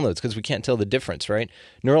those downloads because we can't tell the difference, right?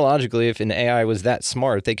 Neurologically, if an AI was that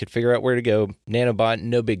smart, they could figure out where to go, nanobot,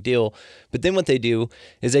 no big deal. But then what they do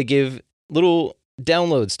is they give little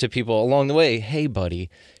downloads to people along the way. Hey,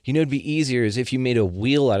 buddy, you know, it'd be easier is if you made a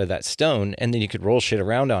wheel out of that stone and then you could roll shit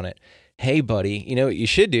around on it. Hey, buddy, you know what you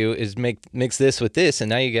should do is mix this with this, and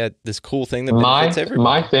now you got this cool thing that benefits everybody.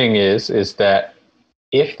 My thing is that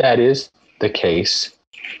if that is the case,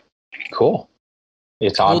 cool.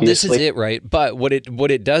 It's obviously... Well, this is it, right? But what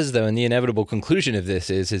it does, though, and the inevitable conclusion of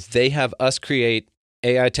this is they have us create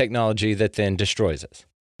AI technology that then destroys us.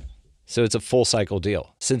 So it's a full cycle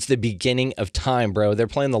deal. Since the beginning of time, bro, they're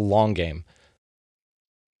playing the long game.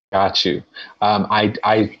 Got you.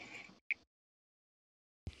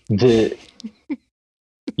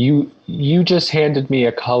 You just handed me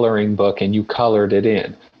a coloring book and you colored it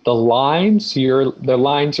in. The lines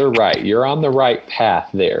are right. You're on the right path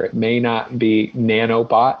there. It may not be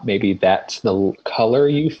nanobot. Maybe that's the color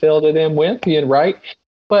you filled it in with, being right.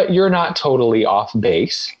 But you're not totally off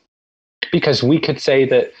base, because we could say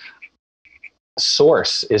that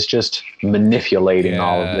source is just manipulating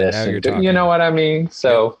all of this. And, you know what I mean?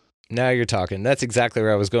 So. Yep. Now you're talking. That's exactly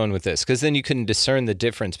where I was going with this, because then you can discern the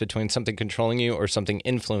difference between something controlling you or something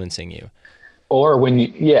influencing you. Or when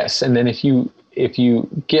you, yes, and then if you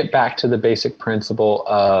get back to the basic principle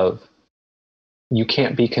of you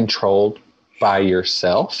can't be controlled by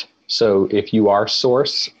yourself. So if you are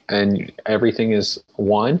source and everything is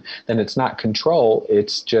one, then it's not control,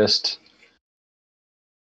 it's just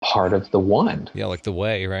part of the one. Yeah, like the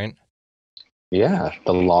way, right? Yeah,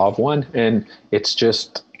 the law of one. And it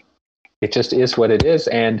just is what it is.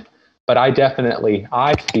 But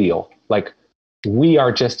I feel like we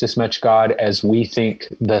are just as much God as we think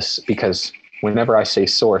this, because whenever I say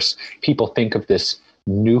source, people think of this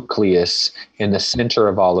nucleus in the center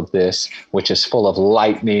of all of this, which is full of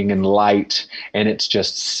lightning and light, and it's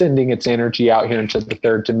just sending its energy out here into the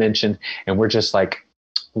third dimension. And we're just like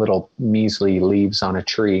little measly leaves on a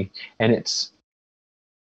tree. And it's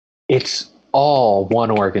all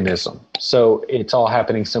one organism. So it's all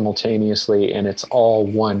happening simultaneously, and it's all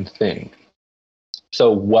one thing.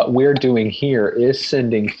 So what we're doing here is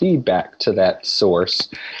sending feedback to that source,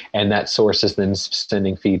 and that source is then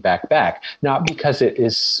sending feedback back. Not because it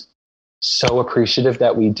is so appreciative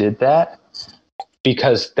that we did that,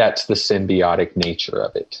 because that's the symbiotic nature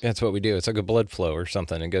of it. That's what we do. It's like a blood flow or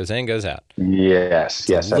something. It goes in, goes out. Yes,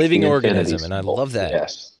 yes. It's a living organism, and I love that.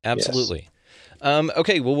 Yes. Absolutely. Yes.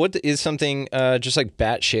 Okay, well, what is something just like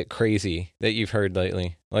batshit crazy that you've heard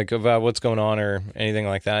lately? Like about what's going on or anything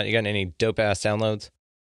like that? You got any dope-ass downloads?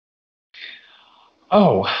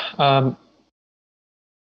 Oh,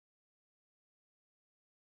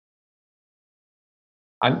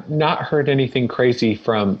 I've not heard anything crazy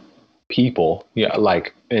from people. Yeah,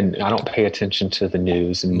 like, and I don't pay attention to the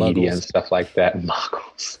news and media and stuff like that.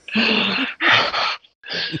 Muggles.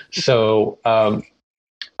 So,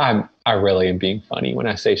 I really am being funny when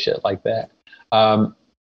I say shit like that. I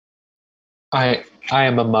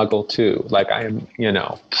am a muggle too. Like I am,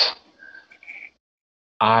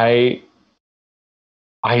 I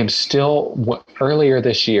am still, earlier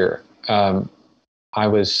this year, I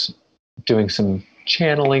was doing some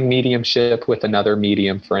channeling mediumship with another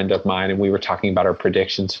medium friend of mine, and we were talking about our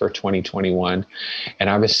predictions for 2021. And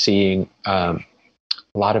I was seeing a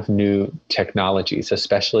lot of new technologies,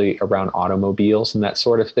 especially around automobiles and that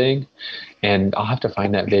sort of thing. And I'll have to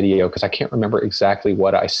find that video because I can't remember exactly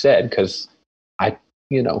what I said, because I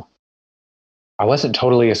wasn't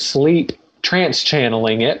totally asleep trance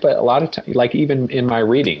channeling it, but a lot of times, like even in my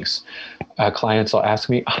readings, clients will ask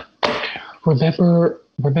me, remember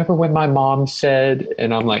when my mom said,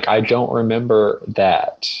 and I'm like, I don't remember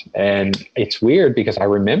that. And it's weird because I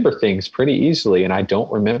remember things pretty easily, and I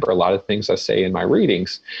don't remember a lot of things I say in my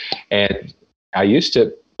readings. And I used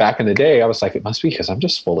to, back in the day, I was like, it must be because I'm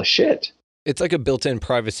just full of shit. It's like a built-in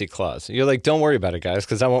privacy clause. You're like, don't worry about it, guys,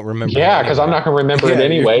 because I won't remember. Yeah, because I'm not going to remember it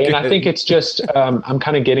anyway. And I think it's just, I'm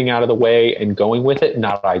kind of getting out of the way and going with it,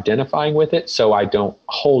 not identifying with it, so I don't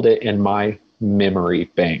hold it in my memory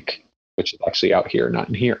bank, which is actually out here, not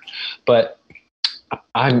in here. But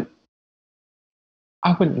I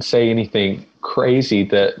wouldn't say anything crazy.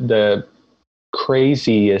 The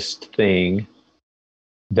craziest thing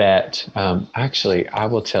that, actually, I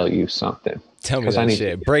will tell you something. Tell me that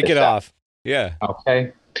shit. Break it off. Yeah.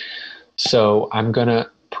 Okay. So I'm going to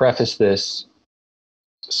preface this.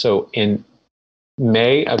 So in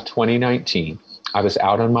May of 2019, I was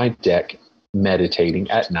out on my deck meditating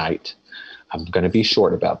at night. I'm going to be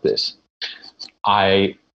short about this.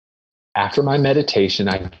 After my meditation,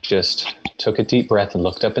 I just took a deep breath and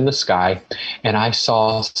looked up in the sky, and I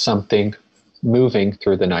saw something moving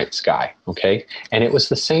through the night sky. Okay. And it was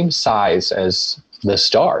the same size as the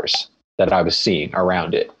stars that I was seeing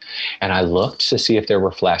around it. And I looked to see if there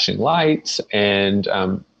were flashing lights. And,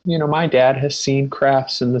 my dad has seen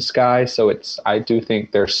crafts in the sky. So I do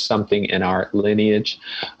think there's something in our lineage,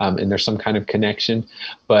 and there's some kind of connection.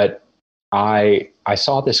 But I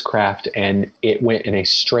saw this craft, and it went in a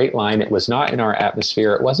straight line. It was not in our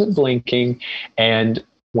atmosphere. It wasn't blinking. And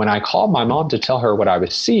when I called my mom to tell her what I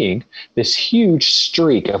was seeing, this huge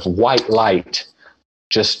streak of white light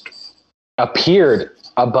just appeared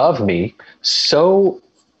above me. So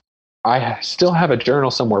I still have a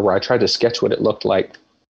journal somewhere where I tried to sketch what it looked like,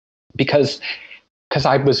 because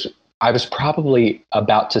I was probably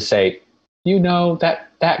about to say,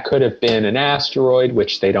 that could have been an asteroid,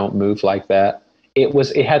 which they don't move like that.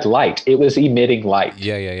 It had light. It was emitting light.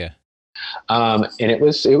 Yeah. And it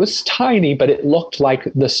was tiny, but it looked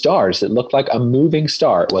like the stars. It looked like a moving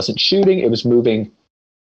star. It wasn't shooting. It was moving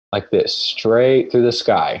like this, straight through the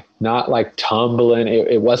sky, not like tumbling.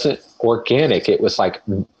 It wasn't organic. It was like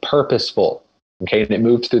purposeful. Okay. And it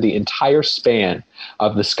moved through the entire span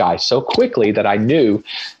of the sky so quickly that I knew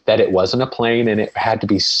that it wasn't a plane, and it had to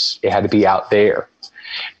be out there.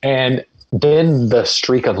 And then the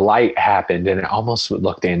streak of light happened, and it almost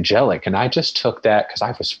looked angelic. And I just took that because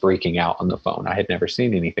I was freaking out on the phone. I had never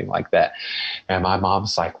seen anything like that. And my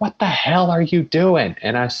mom's like, "What the hell are you doing?"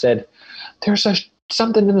 And I said, "There's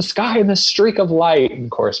something in the sky and this streak of light." And of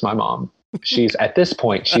course, my mom, at this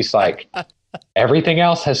point, she's like, everything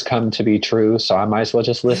else has come to be true, so I might as well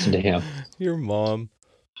just listen to him. Your mom.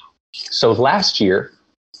 So last year,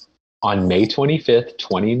 on May 25th,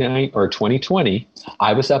 2020,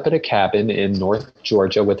 I was up at a cabin in North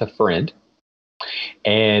Georgia with a friend,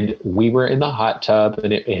 and we were in the hot tub,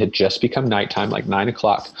 and it had just become nighttime, like 9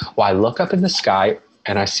 o'clock. Well, I look up in the sky,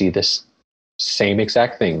 and I see this same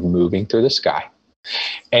exact thing moving through the sky.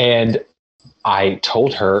 And I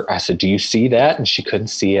told her, I said, "Do you see that?" And she couldn't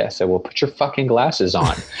see it. I said, "Well, put your fucking glasses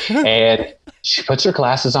on." And she puts her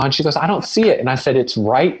glasses on. She goes, "I don't see it." And I said, "It's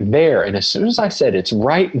right there." And as soon as I said, "It's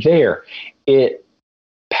right there," it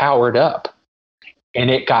powered up,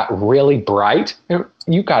 and it got really bright.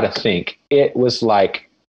 You got to think, it was like,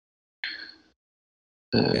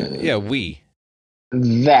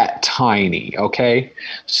 that tiny. Okay.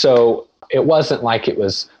 So it wasn't like it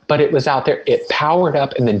was, but it was out there. It powered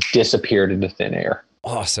up and then disappeared into thin air.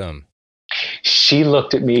 Awesome. She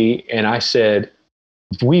looked at me, and I said,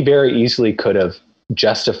 we very easily could have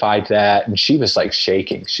justified that. And she was like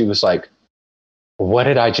shaking. She was like, "What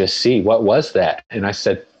did I just see? What was that?" And I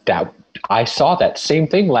said, "That I saw that same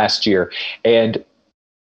thing last year, and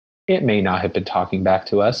it may not have been talking back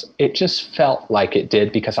to us. It just felt like it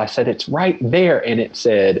did, because I said, it's right there." And it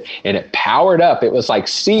said, and it powered up. It was like,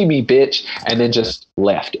 "See me, bitch," and then just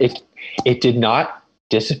left. It did not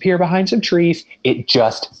disappear behind some trees. It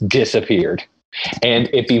just disappeared. And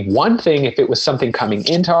it'd be one thing if it was something coming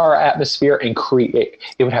into our atmosphere and create.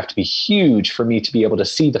 It would have to be huge for me to be able to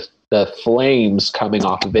see the flames coming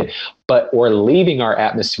off of it, or leaving our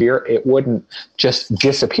atmosphere. It wouldn't just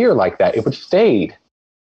disappear like that. It would fade.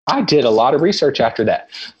 I did a lot of research after that.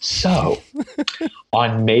 So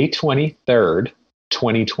on May 23rd,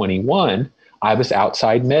 2021, I was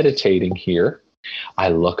outside meditating here. I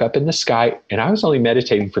look up in the sky, and I was only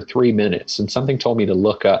meditating for 3 minutes, and something told me to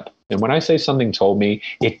look up. And when I say something told me,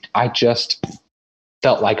 I just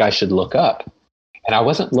felt like I should look up. And I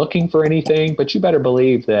wasn't looking for anything, but you better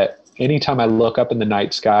believe that anytime I look up in the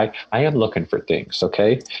night sky, I am looking for things,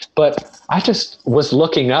 okay? But I just was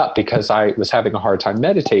looking up because I was having a hard time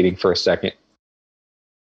meditating for a second.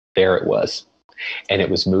 There it was. And it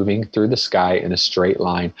was moving through the sky in a straight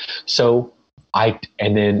line. So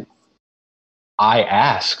then I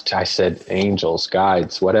asked, I said, angels,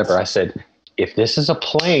 guides, whatever. I said, if this is a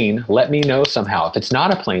plane, let me know somehow. If it's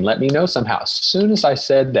not a plane, let me know somehow. As soon as I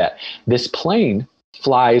said that, this plane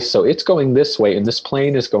flies, so it's going this way, and this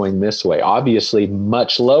plane is going this way, obviously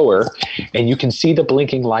much lower, and you can see the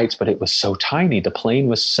blinking lights, but it was so tiny. The plane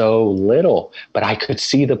was so little, but I could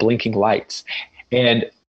see the blinking lights. And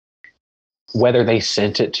whether they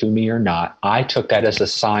sent it to me or not, I took that as a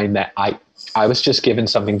sign that I was just given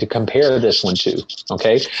something to compare this one to,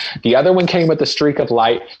 okay? The other one came with a streak of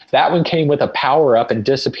light. That one came with a power up and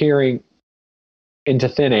disappearing into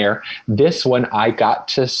thin air. This one, I got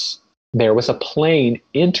to there was a plane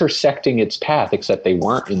intersecting its path, except they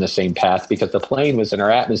weren't in the same path because the plane was in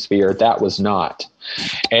our atmosphere. That was not.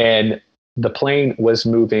 And the plane was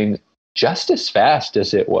moving just as fast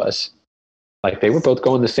as it was. Like they were both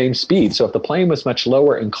going the same speed. So if the plane was much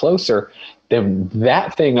lower and closer, then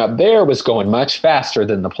that thing up there was going much faster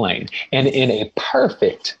than the plane and in a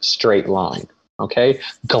perfect straight line. Okay.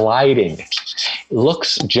 Gliding.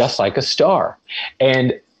 Looks just like a star.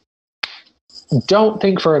 And don't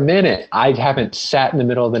think for a minute, I haven't sat in the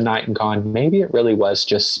middle of the night and gone, maybe it really was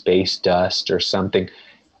just space dust or something.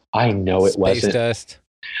 I know it wasn't. Space dust.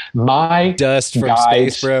 My dust from guides,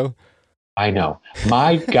 space, bro. I know.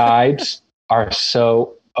 My guides are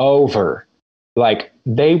so over. Like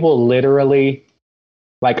they will literally,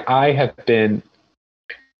 like I have been,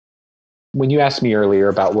 when you asked me earlier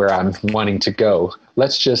about where I'm wanting to go,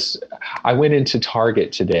 I went into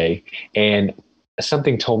Target today and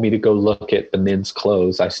something told me to go look at the men's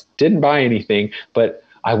clothes. I didn't buy anything, but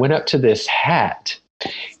I went up to this hat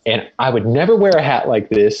and I would never wear a hat like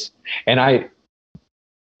this. And I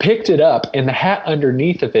picked it up and the hat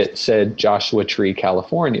underneath of it said Joshua Tree,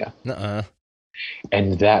 California.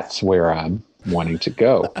 And that's where I'm wanting to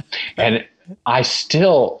go. And I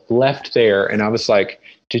still left there and I was like,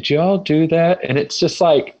 did y'all do that? And it's just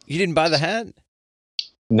like, you didn't buy the hat?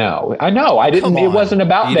 No, I know. I didn't. It wasn't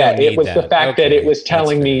about that. It was the fact that it was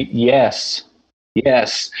telling me, yes.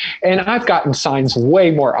 And I've gotten signs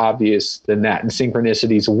way more obvious than that, and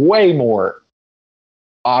synchronicities way more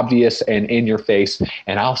obvious and in your face.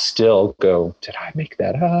 And I'll still go, did I make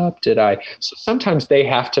that up? Did I? So sometimes they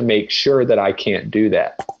have to make sure that I can't do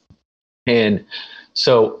that. And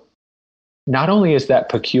so not only is that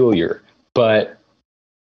peculiar, but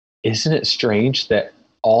isn't it strange that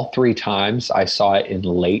all 3 times I saw it in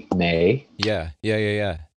late May? Yeah.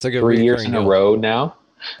 It's like 3 years in a row now.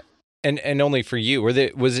 And only for you.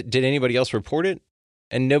 Did anybody else report it?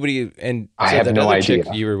 And nobody, and so I have that no other idea.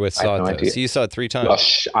 chick you were with saw it. So you saw it 3 times. Well,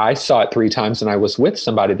 I saw it 3 times and I was with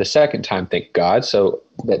somebody the second time, thank God, so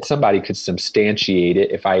that somebody could substantiate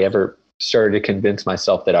it if I ever started to convince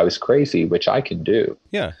myself that I was crazy, which I can do.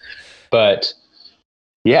 Yeah. But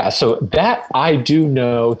yeah, so that I do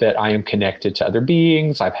know that I am connected to other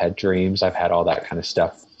beings. I've had dreams. I've had all that kind of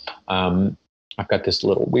stuff. I've got this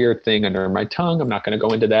little weird thing under my tongue. I'm not going to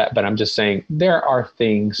go into that, but I'm just saying there are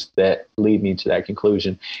things that lead me to that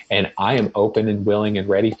conclusion. And I am open and willing and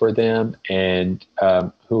ready for them and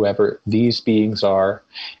whoever these beings are.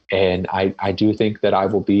 And I do think that I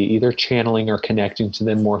will be either channeling or connecting to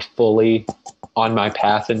them more fully on my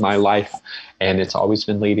path in my life. And it's always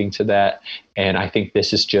been leading to that. And I think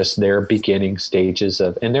this is just their beginning stages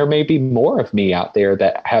of, and there may be more of me out there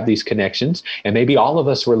that have these connections. And maybe all of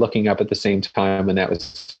us were looking up at the same time when that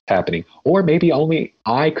was happening. Or maybe only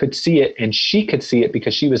I could see it and she could see it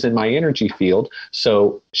because she was in my energy field.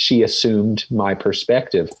 So she assumed my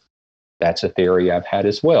perspective. That's a theory I've had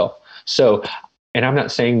as well. So, and I'm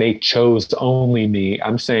not saying they chose only me.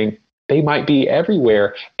 I'm saying they might be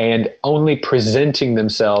everywhere and only presenting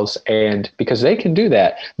themselves. And because they can do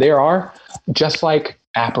that, there are just like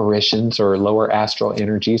apparitions or lower astral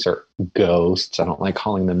energies or ghosts. I don't like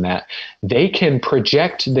calling them that. They can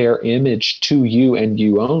project their image to you and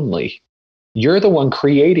you only. You're the one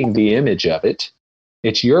creating the image of it.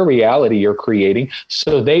 It's your reality you're creating.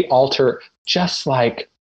 So they alter, just like,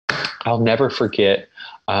 I'll never forget.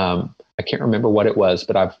 I can't remember what it was,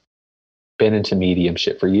 but I've been into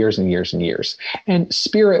mediumship for years and years and years. And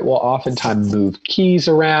spirit will oftentimes move keys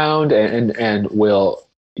around and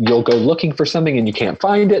you'll go looking for something and you can't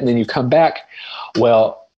find it. And then you come back.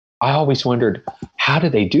 Well, I always wondered, how do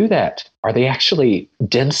they do that? Are they actually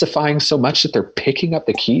densifying so much that they're picking up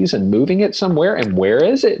the keys and moving it somewhere? And where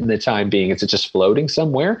is it in the time being? Is it just floating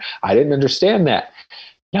somewhere? I didn't understand that.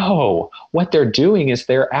 No, what they're doing is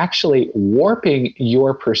they're actually warping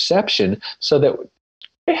your perception so that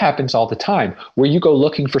it happens all the time where you go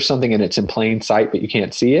looking for something and it's in plain sight, but you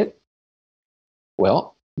can't see it.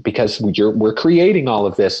 Well, because we're creating all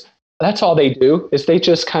of this. That's all they do is they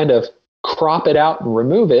just kind of crop it out and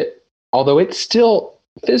remove it. Although it's still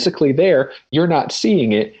physically there, you're not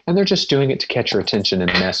seeing it. And they're just doing it to catch your attention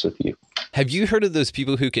and mess with you. Have you heard of those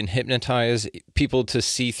people who can hypnotize people to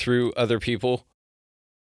see through other people?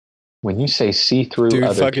 When you say see through Dude,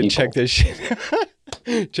 other fucking people. check this shit.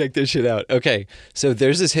 Check this shit out. Okay, so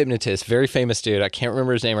there's this hypnotist, very famous dude. I can't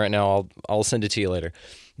remember his name right now. I'll send it to you later.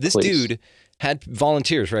 This Please. dude had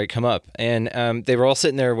volunteers, right, come up, and they were all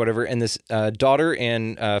sitting there or whatever, and this daughter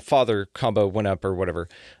and father combo went up or whatever.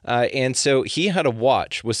 And so he had a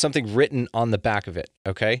watch with something written on the back of it,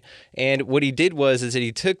 okay? And what he did is that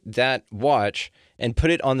he took that watch and put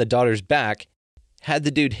it on the daughter's back, had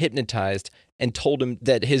the dude hypnotized and told him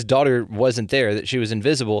that his daughter wasn't there, that she was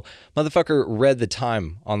invisible. Motherfucker read the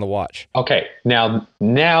time on the watch. Okay, now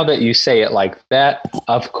that you say it like that,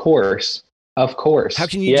 of course. How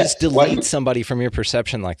can you just delete somebody from your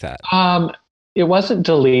perception like that? It wasn't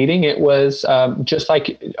deleting. It was just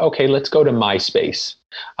like, okay, let's go to MySpace.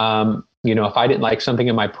 If I didn't like something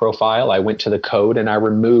in my profile, I went to the code and I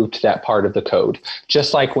removed that part of the code.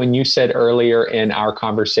 Just like when you said earlier in our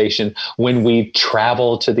conversation, when we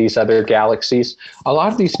travel to these other galaxies, a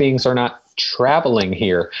lot of these beings are not traveling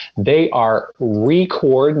here. They are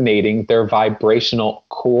re-coordinating their vibrational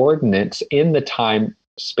coordinates in the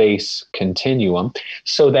time-space continuum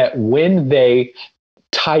so that when they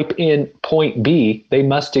type in point B, they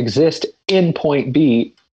must exist in point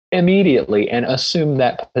B immediately and assume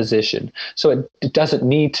that position. So it doesn't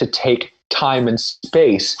need to take time and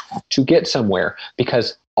space to get somewhere,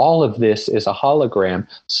 because all of this is a hologram.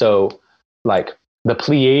 So like the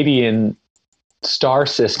Pleiadian star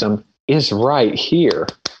system is right here.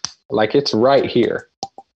 Like it's right here.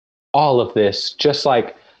 All of this, just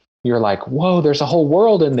like you're like, whoa, there's a whole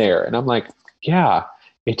world in there. And I'm like, yeah,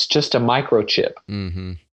 it's just a microchip.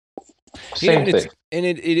 Mm-hmm. Same thing. And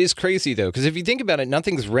it is crazy, though, because if you think about it,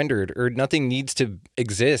 nothing's rendered or nothing needs to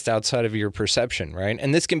exist outside of your perception, right?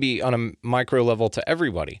 And this can be on a micro level to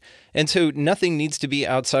everybody. And so nothing needs to be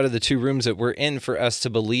outside of the two rooms that we're in for us to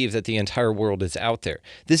believe that the entire world is out there.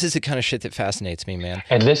 This is the kind of shit that fascinates me, man.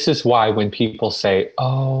 And this is why when people say,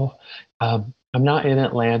 I'm not in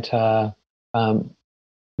Atlanta,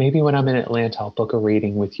 maybe when I'm in Atlanta, I'll book a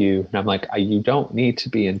reading with you. And I'm like, you don't need to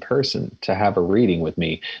be in person to have a reading with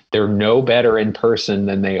me. They're no better in person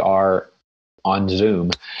than they are on Zoom.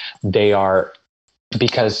 They are,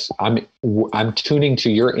 because I'm tuning to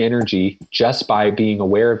your energy just by being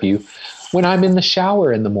aware of you when I'm in the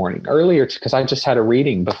shower in the morning. Earlier, because I just had a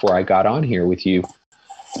reading before I got on here with you.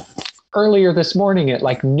 Earlier this morning at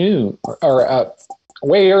like noon, or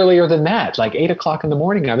way earlier than that, like 8 o'clock in the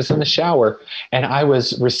morning, I was in the shower and I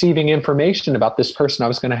was receiving information about this person I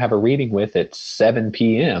was going to have a reading with at 7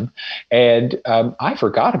 p.m. And I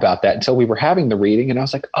forgot about that until we were having the reading. And I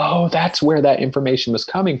was like, oh, that's where that information was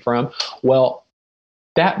coming from. Well,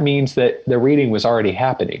 that means that the reading was already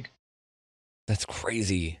happening. That's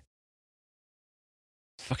crazy.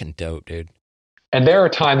 Fucking dope, dude. And there are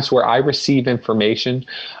times where I receive information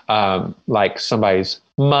like somebody's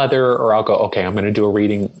mother, or I'll go, okay, I'm going to do a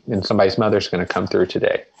reading and somebody's mother's going to come through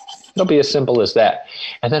today. It'll be as simple as that.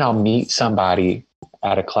 And then I'll meet somebody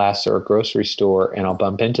at a class or a grocery store and I'll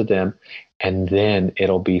bump into them and then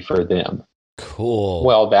it'll be for them. Cool.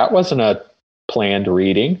 Well, that wasn't a planned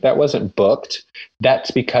reading. That wasn't booked.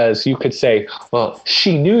 That's because you could say, well,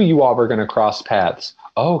 she knew you all were going to cross paths.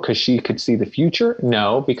 Oh, because she could see the future?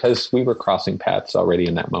 No, because we were crossing paths already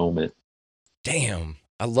in that moment. Damn.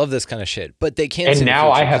 I love this kind of shit. But they can't see And the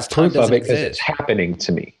now future I have 'cause time proof of doesn't it because exist. it's happening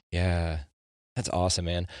to me. Yeah. That's awesome,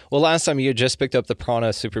 man. Well, last time you had just picked up the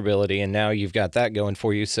Prana super ability, and now you've got that going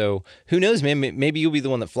for you. So who knows, man? Maybe you'll be the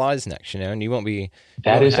one that flies next, and you won't be.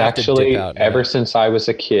 That is actually, ever since I was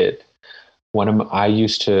a kid, I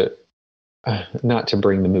used to, not to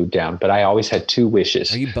bring the mood down, but I always had two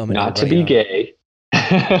wishes. Are you bumming not to be gay.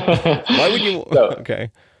 Why would you?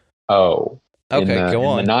 Okay. Oh. Okay, go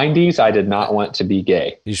on. In the 90s, I did not want to be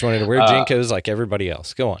gay. You just wanted to wear JNCOs like everybody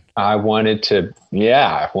else. Go on. I wanted to be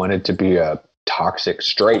a toxic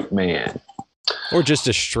straight man. Or just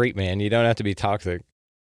a straight man. You don't have to be toxic.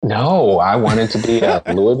 No, I wanted to be a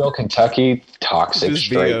Louisville, Kentucky toxic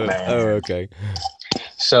straight man. Oh, okay.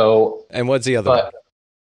 So. And what's the other one?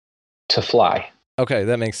 To fly. Okay,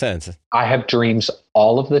 that makes sense. I have dreams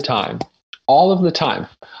all of the time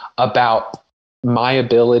about my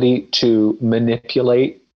ability to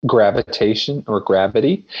manipulate gravitation or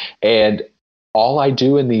gravity. And all I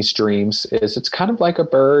do in these dreams is it's kind of like a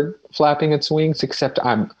bird flapping its wings, except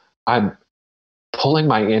I'm pulling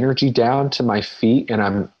my energy down to my feet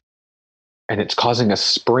and it's causing a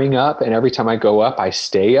spring up. And every time I go up, I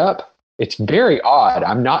stay up. It's very odd.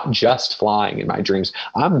 I'm not just flying in my dreams.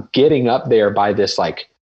 I'm getting up there by this like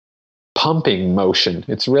pumping motion.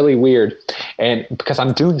 It's really weird. And because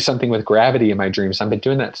I'm doing something with gravity in my dreams, I've been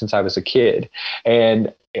doing that since I was a kid.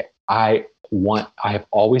 And I have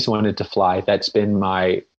always wanted to fly. That's been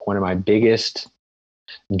one of my biggest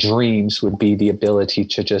dreams, would be the ability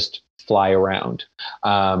to just fly around.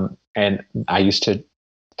 And I used to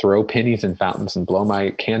throw pennies in fountains and blow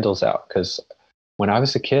my candles out, because when I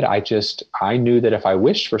was a kid, I knew that if I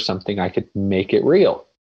wished for something, I could make it real,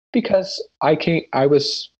 because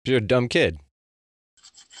you're a dumb kid.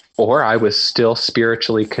 Or I was still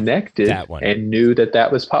spiritually connected That one. and knew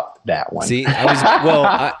that was that one. See,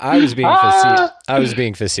 I was being facetious. I was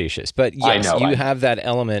being facetious, but yes, I know. have that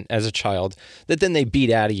element as a child that then they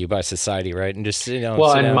beat out of you by society, right? And just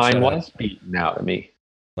Well, sit and down, mine shut was up. beaten out of me.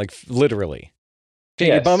 Like literally. Okay,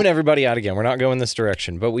 Yes. you're bumming everybody out again. We're not going this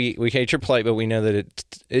direction, but we hate your plight, but we know that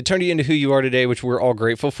it turned you into who you are today, which we're all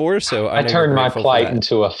grateful for. So I know turned you're my grateful for plight that.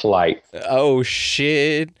 into a flight. Oh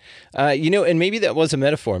shit! And maybe that was a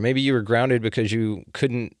metaphor. Maybe you were grounded because you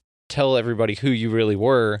couldn't tell everybody who you really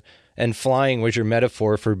were, and flying was your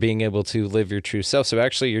metaphor for being able to live your true self. So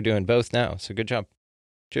actually, you're doing both now. So good job.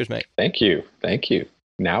 Cheers, mate. Thank you.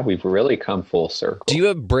 Now we've really come full circle. Do you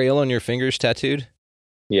have Braille on your fingers tattooed?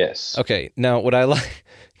 Yes. Okay. Now, what I like,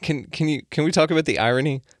 can we talk about the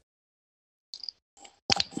irony?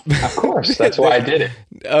 Of course. That's why I did it.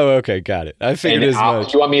 Oh, okay. Got it. I figured as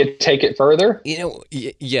much. You want me to take it further?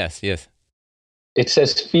 Yes. It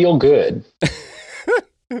says feel good.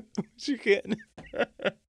 You can.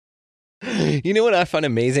 You know what I find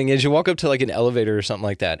amazing is you walk up to like an elevator or something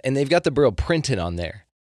like that, and they've got the Braille printed on there.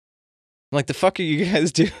 I'm like, the fuck are you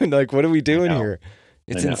guys doing? Like, what are we doing here?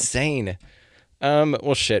 It's insane.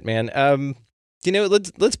 Well, shit, man.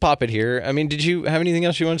 Let's pop it here. I mean, did you have anything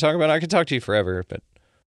else you want to talk about? I could talk to you forever, but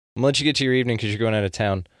I'm gonna let you get to your evening because you're going out of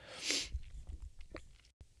town.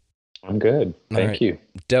 I'm good. Thank you.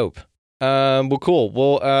 Dope. Well, cool.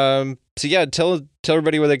 Well, so yeah, tell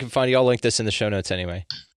everybody where they can find you. I'll link this in the show notes anyway.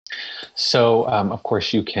 So, of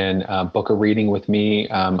course, you can book a reading with me.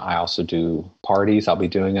 I also do parties. I'll be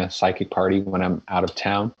doing a psychic party when I'm out of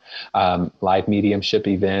town, live mediumship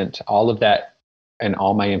event, all of that. And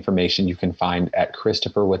all my information you can find at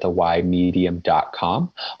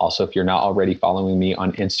ChristopherWithAYmedium.com. Also, if you're not already following me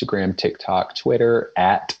on Instagram, TikTok, Twitter,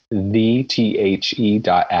 at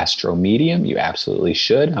the@the.astromedium, you absolutely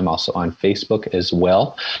should. I'm also on Facebook as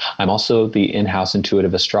well. I'm also the in-house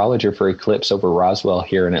intuitive astrologer for Eclipse over Roswell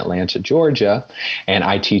here in Atlanta, Georgia. And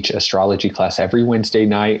I teach astrology class every Wednesday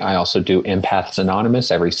night. I also do Empaths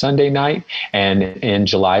Anonymous every Sunday night. And in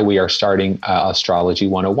July, we are starting Astrology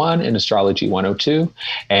 101 and Astrology 102.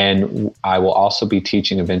 And I will also be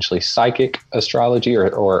teaching eventually psychic astrology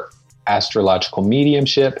or astrological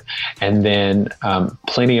mediumship, and then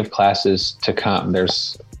plenty of classes to come.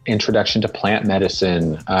 There's introduction to plant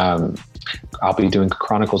medicine. I'll be doing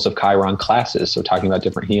Chronicles of Chiron classes, so talking about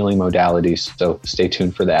different healing modalities. So stay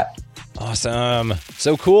tuned for that. Awesome.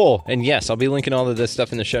 So cool. And yes, I'll be linking all of this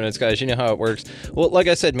stuff in the show notes, guys. You know how it works. Well, like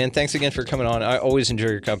I said, man, thanks again for coming on. I always enjoy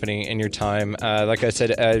your company and your time. Like I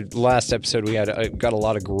said, last episode we had got a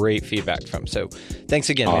lot of great feedback from. So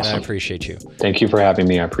thanks again, Awesome. man. I appreciate you. Thank you for having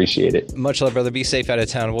me. I appreciate it. Much love, brother. Be safe out of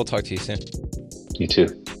town. We'll talk to you soon. You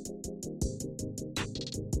too.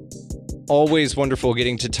 Always wonderful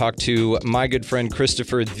getting to talk to my good friend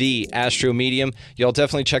Christopher, the Astro Medium. Y'all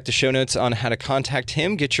definitely check the show notes on how to contact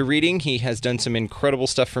him, get your reading. He has done some incredible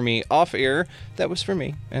stuff for me off air. That was for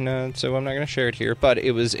me, and so I'm not going to share it here, but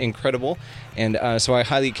it was incredible, and so I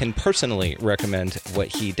highly can personally recommend what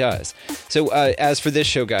he does. So as for this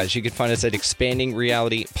show, guys, you can find us at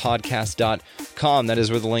expandingrealitypodcast.com. That is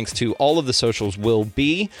where the links to all of the socials will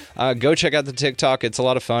be. Go check out the TikTok. It's a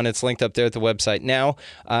lot of fun. It's linked up there at the website now.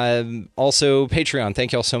 Also, Patreon.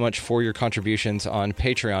 Thank y'all so much for your contributions on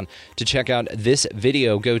Patreon. To check out this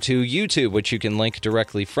video, go to YouTube, which you can link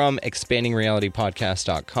directly from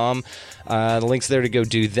expandingrealitypodcast.com. The link's there to go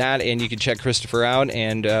do that, and you can check Christopher out,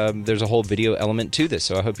 and there's a whole video element to this,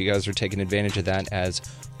 so I hope you guys are taking advantage of that as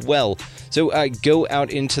well. So go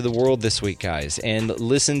out into the world this week, guys, and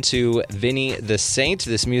listen to Vinny the Saint,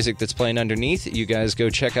 this music that's playing underneath. You guys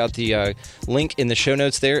go check out the link in the show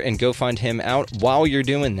notes there and go find him out. While you're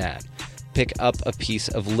doing that, pick up a piece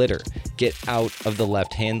of litter. Get out of the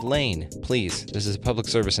left-hand lane. Please, this is a public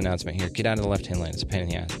service announcement here. Get out of the left-hand lane. It's a pain in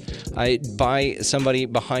the ass. Buy somebody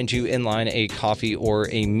behind you in line a coffee or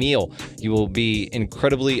a meal. You will be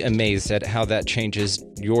incredibly amazed at how that changes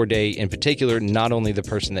your day, in particular, not only the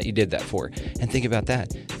person that you did that for. And think about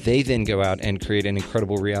that. They then go out and create an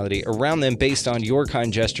incredible reality around them based on your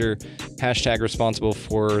kind gesture. Hashtag responsible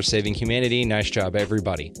for saving humanity. Nice job,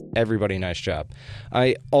 everybody. Everybody, nice job.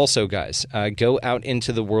 I also, guys, go out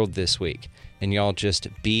into the world this week, and y'all just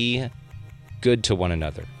be good to one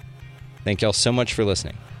another. Thank y'all so much for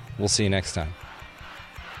listening. We'll see you next time.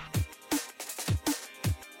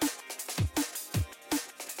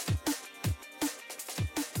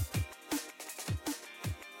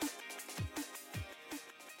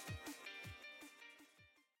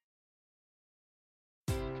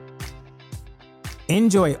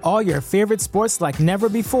 Enjoy all your favorite sports like never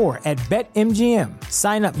before at BetMGM.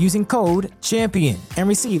 Sign up using code CHAMPION and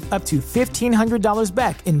receive up to $1,500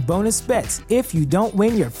 back in bonus bets if you don't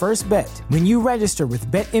win your first bet. When you register with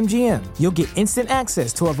BetMGM, you'll get instant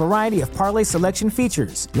access to a variety of parlay selection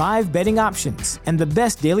features, live betting options, and the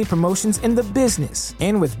best daily promotions in the business.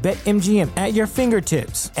 And with BetMGM at your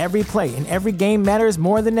fingertips, every play and every game matters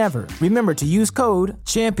more than ever. Remember to use code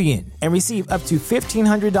CHAMPION and receive up to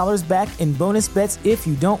 $1,500 back in bonus bets if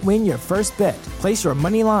you don't win your first bet. Place your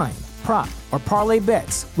money line, prop, or parlay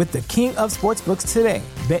bets with the king of sportsbooks today.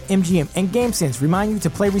 BetMGM and GameSense remind you to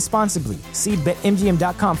play responsibly. See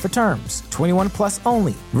BetMGM.com for terms. 21 plus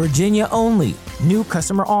only. Virginia only. New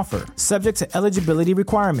customer offer. Subject to eligibility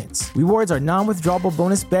requirements. Rewards are non-withdrawable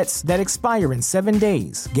bonus bets that expire in 7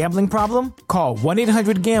 days. Gambling problem? Call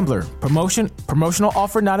 1-800-GAMBLER. Promotional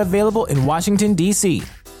offer not available in Washington, D.C.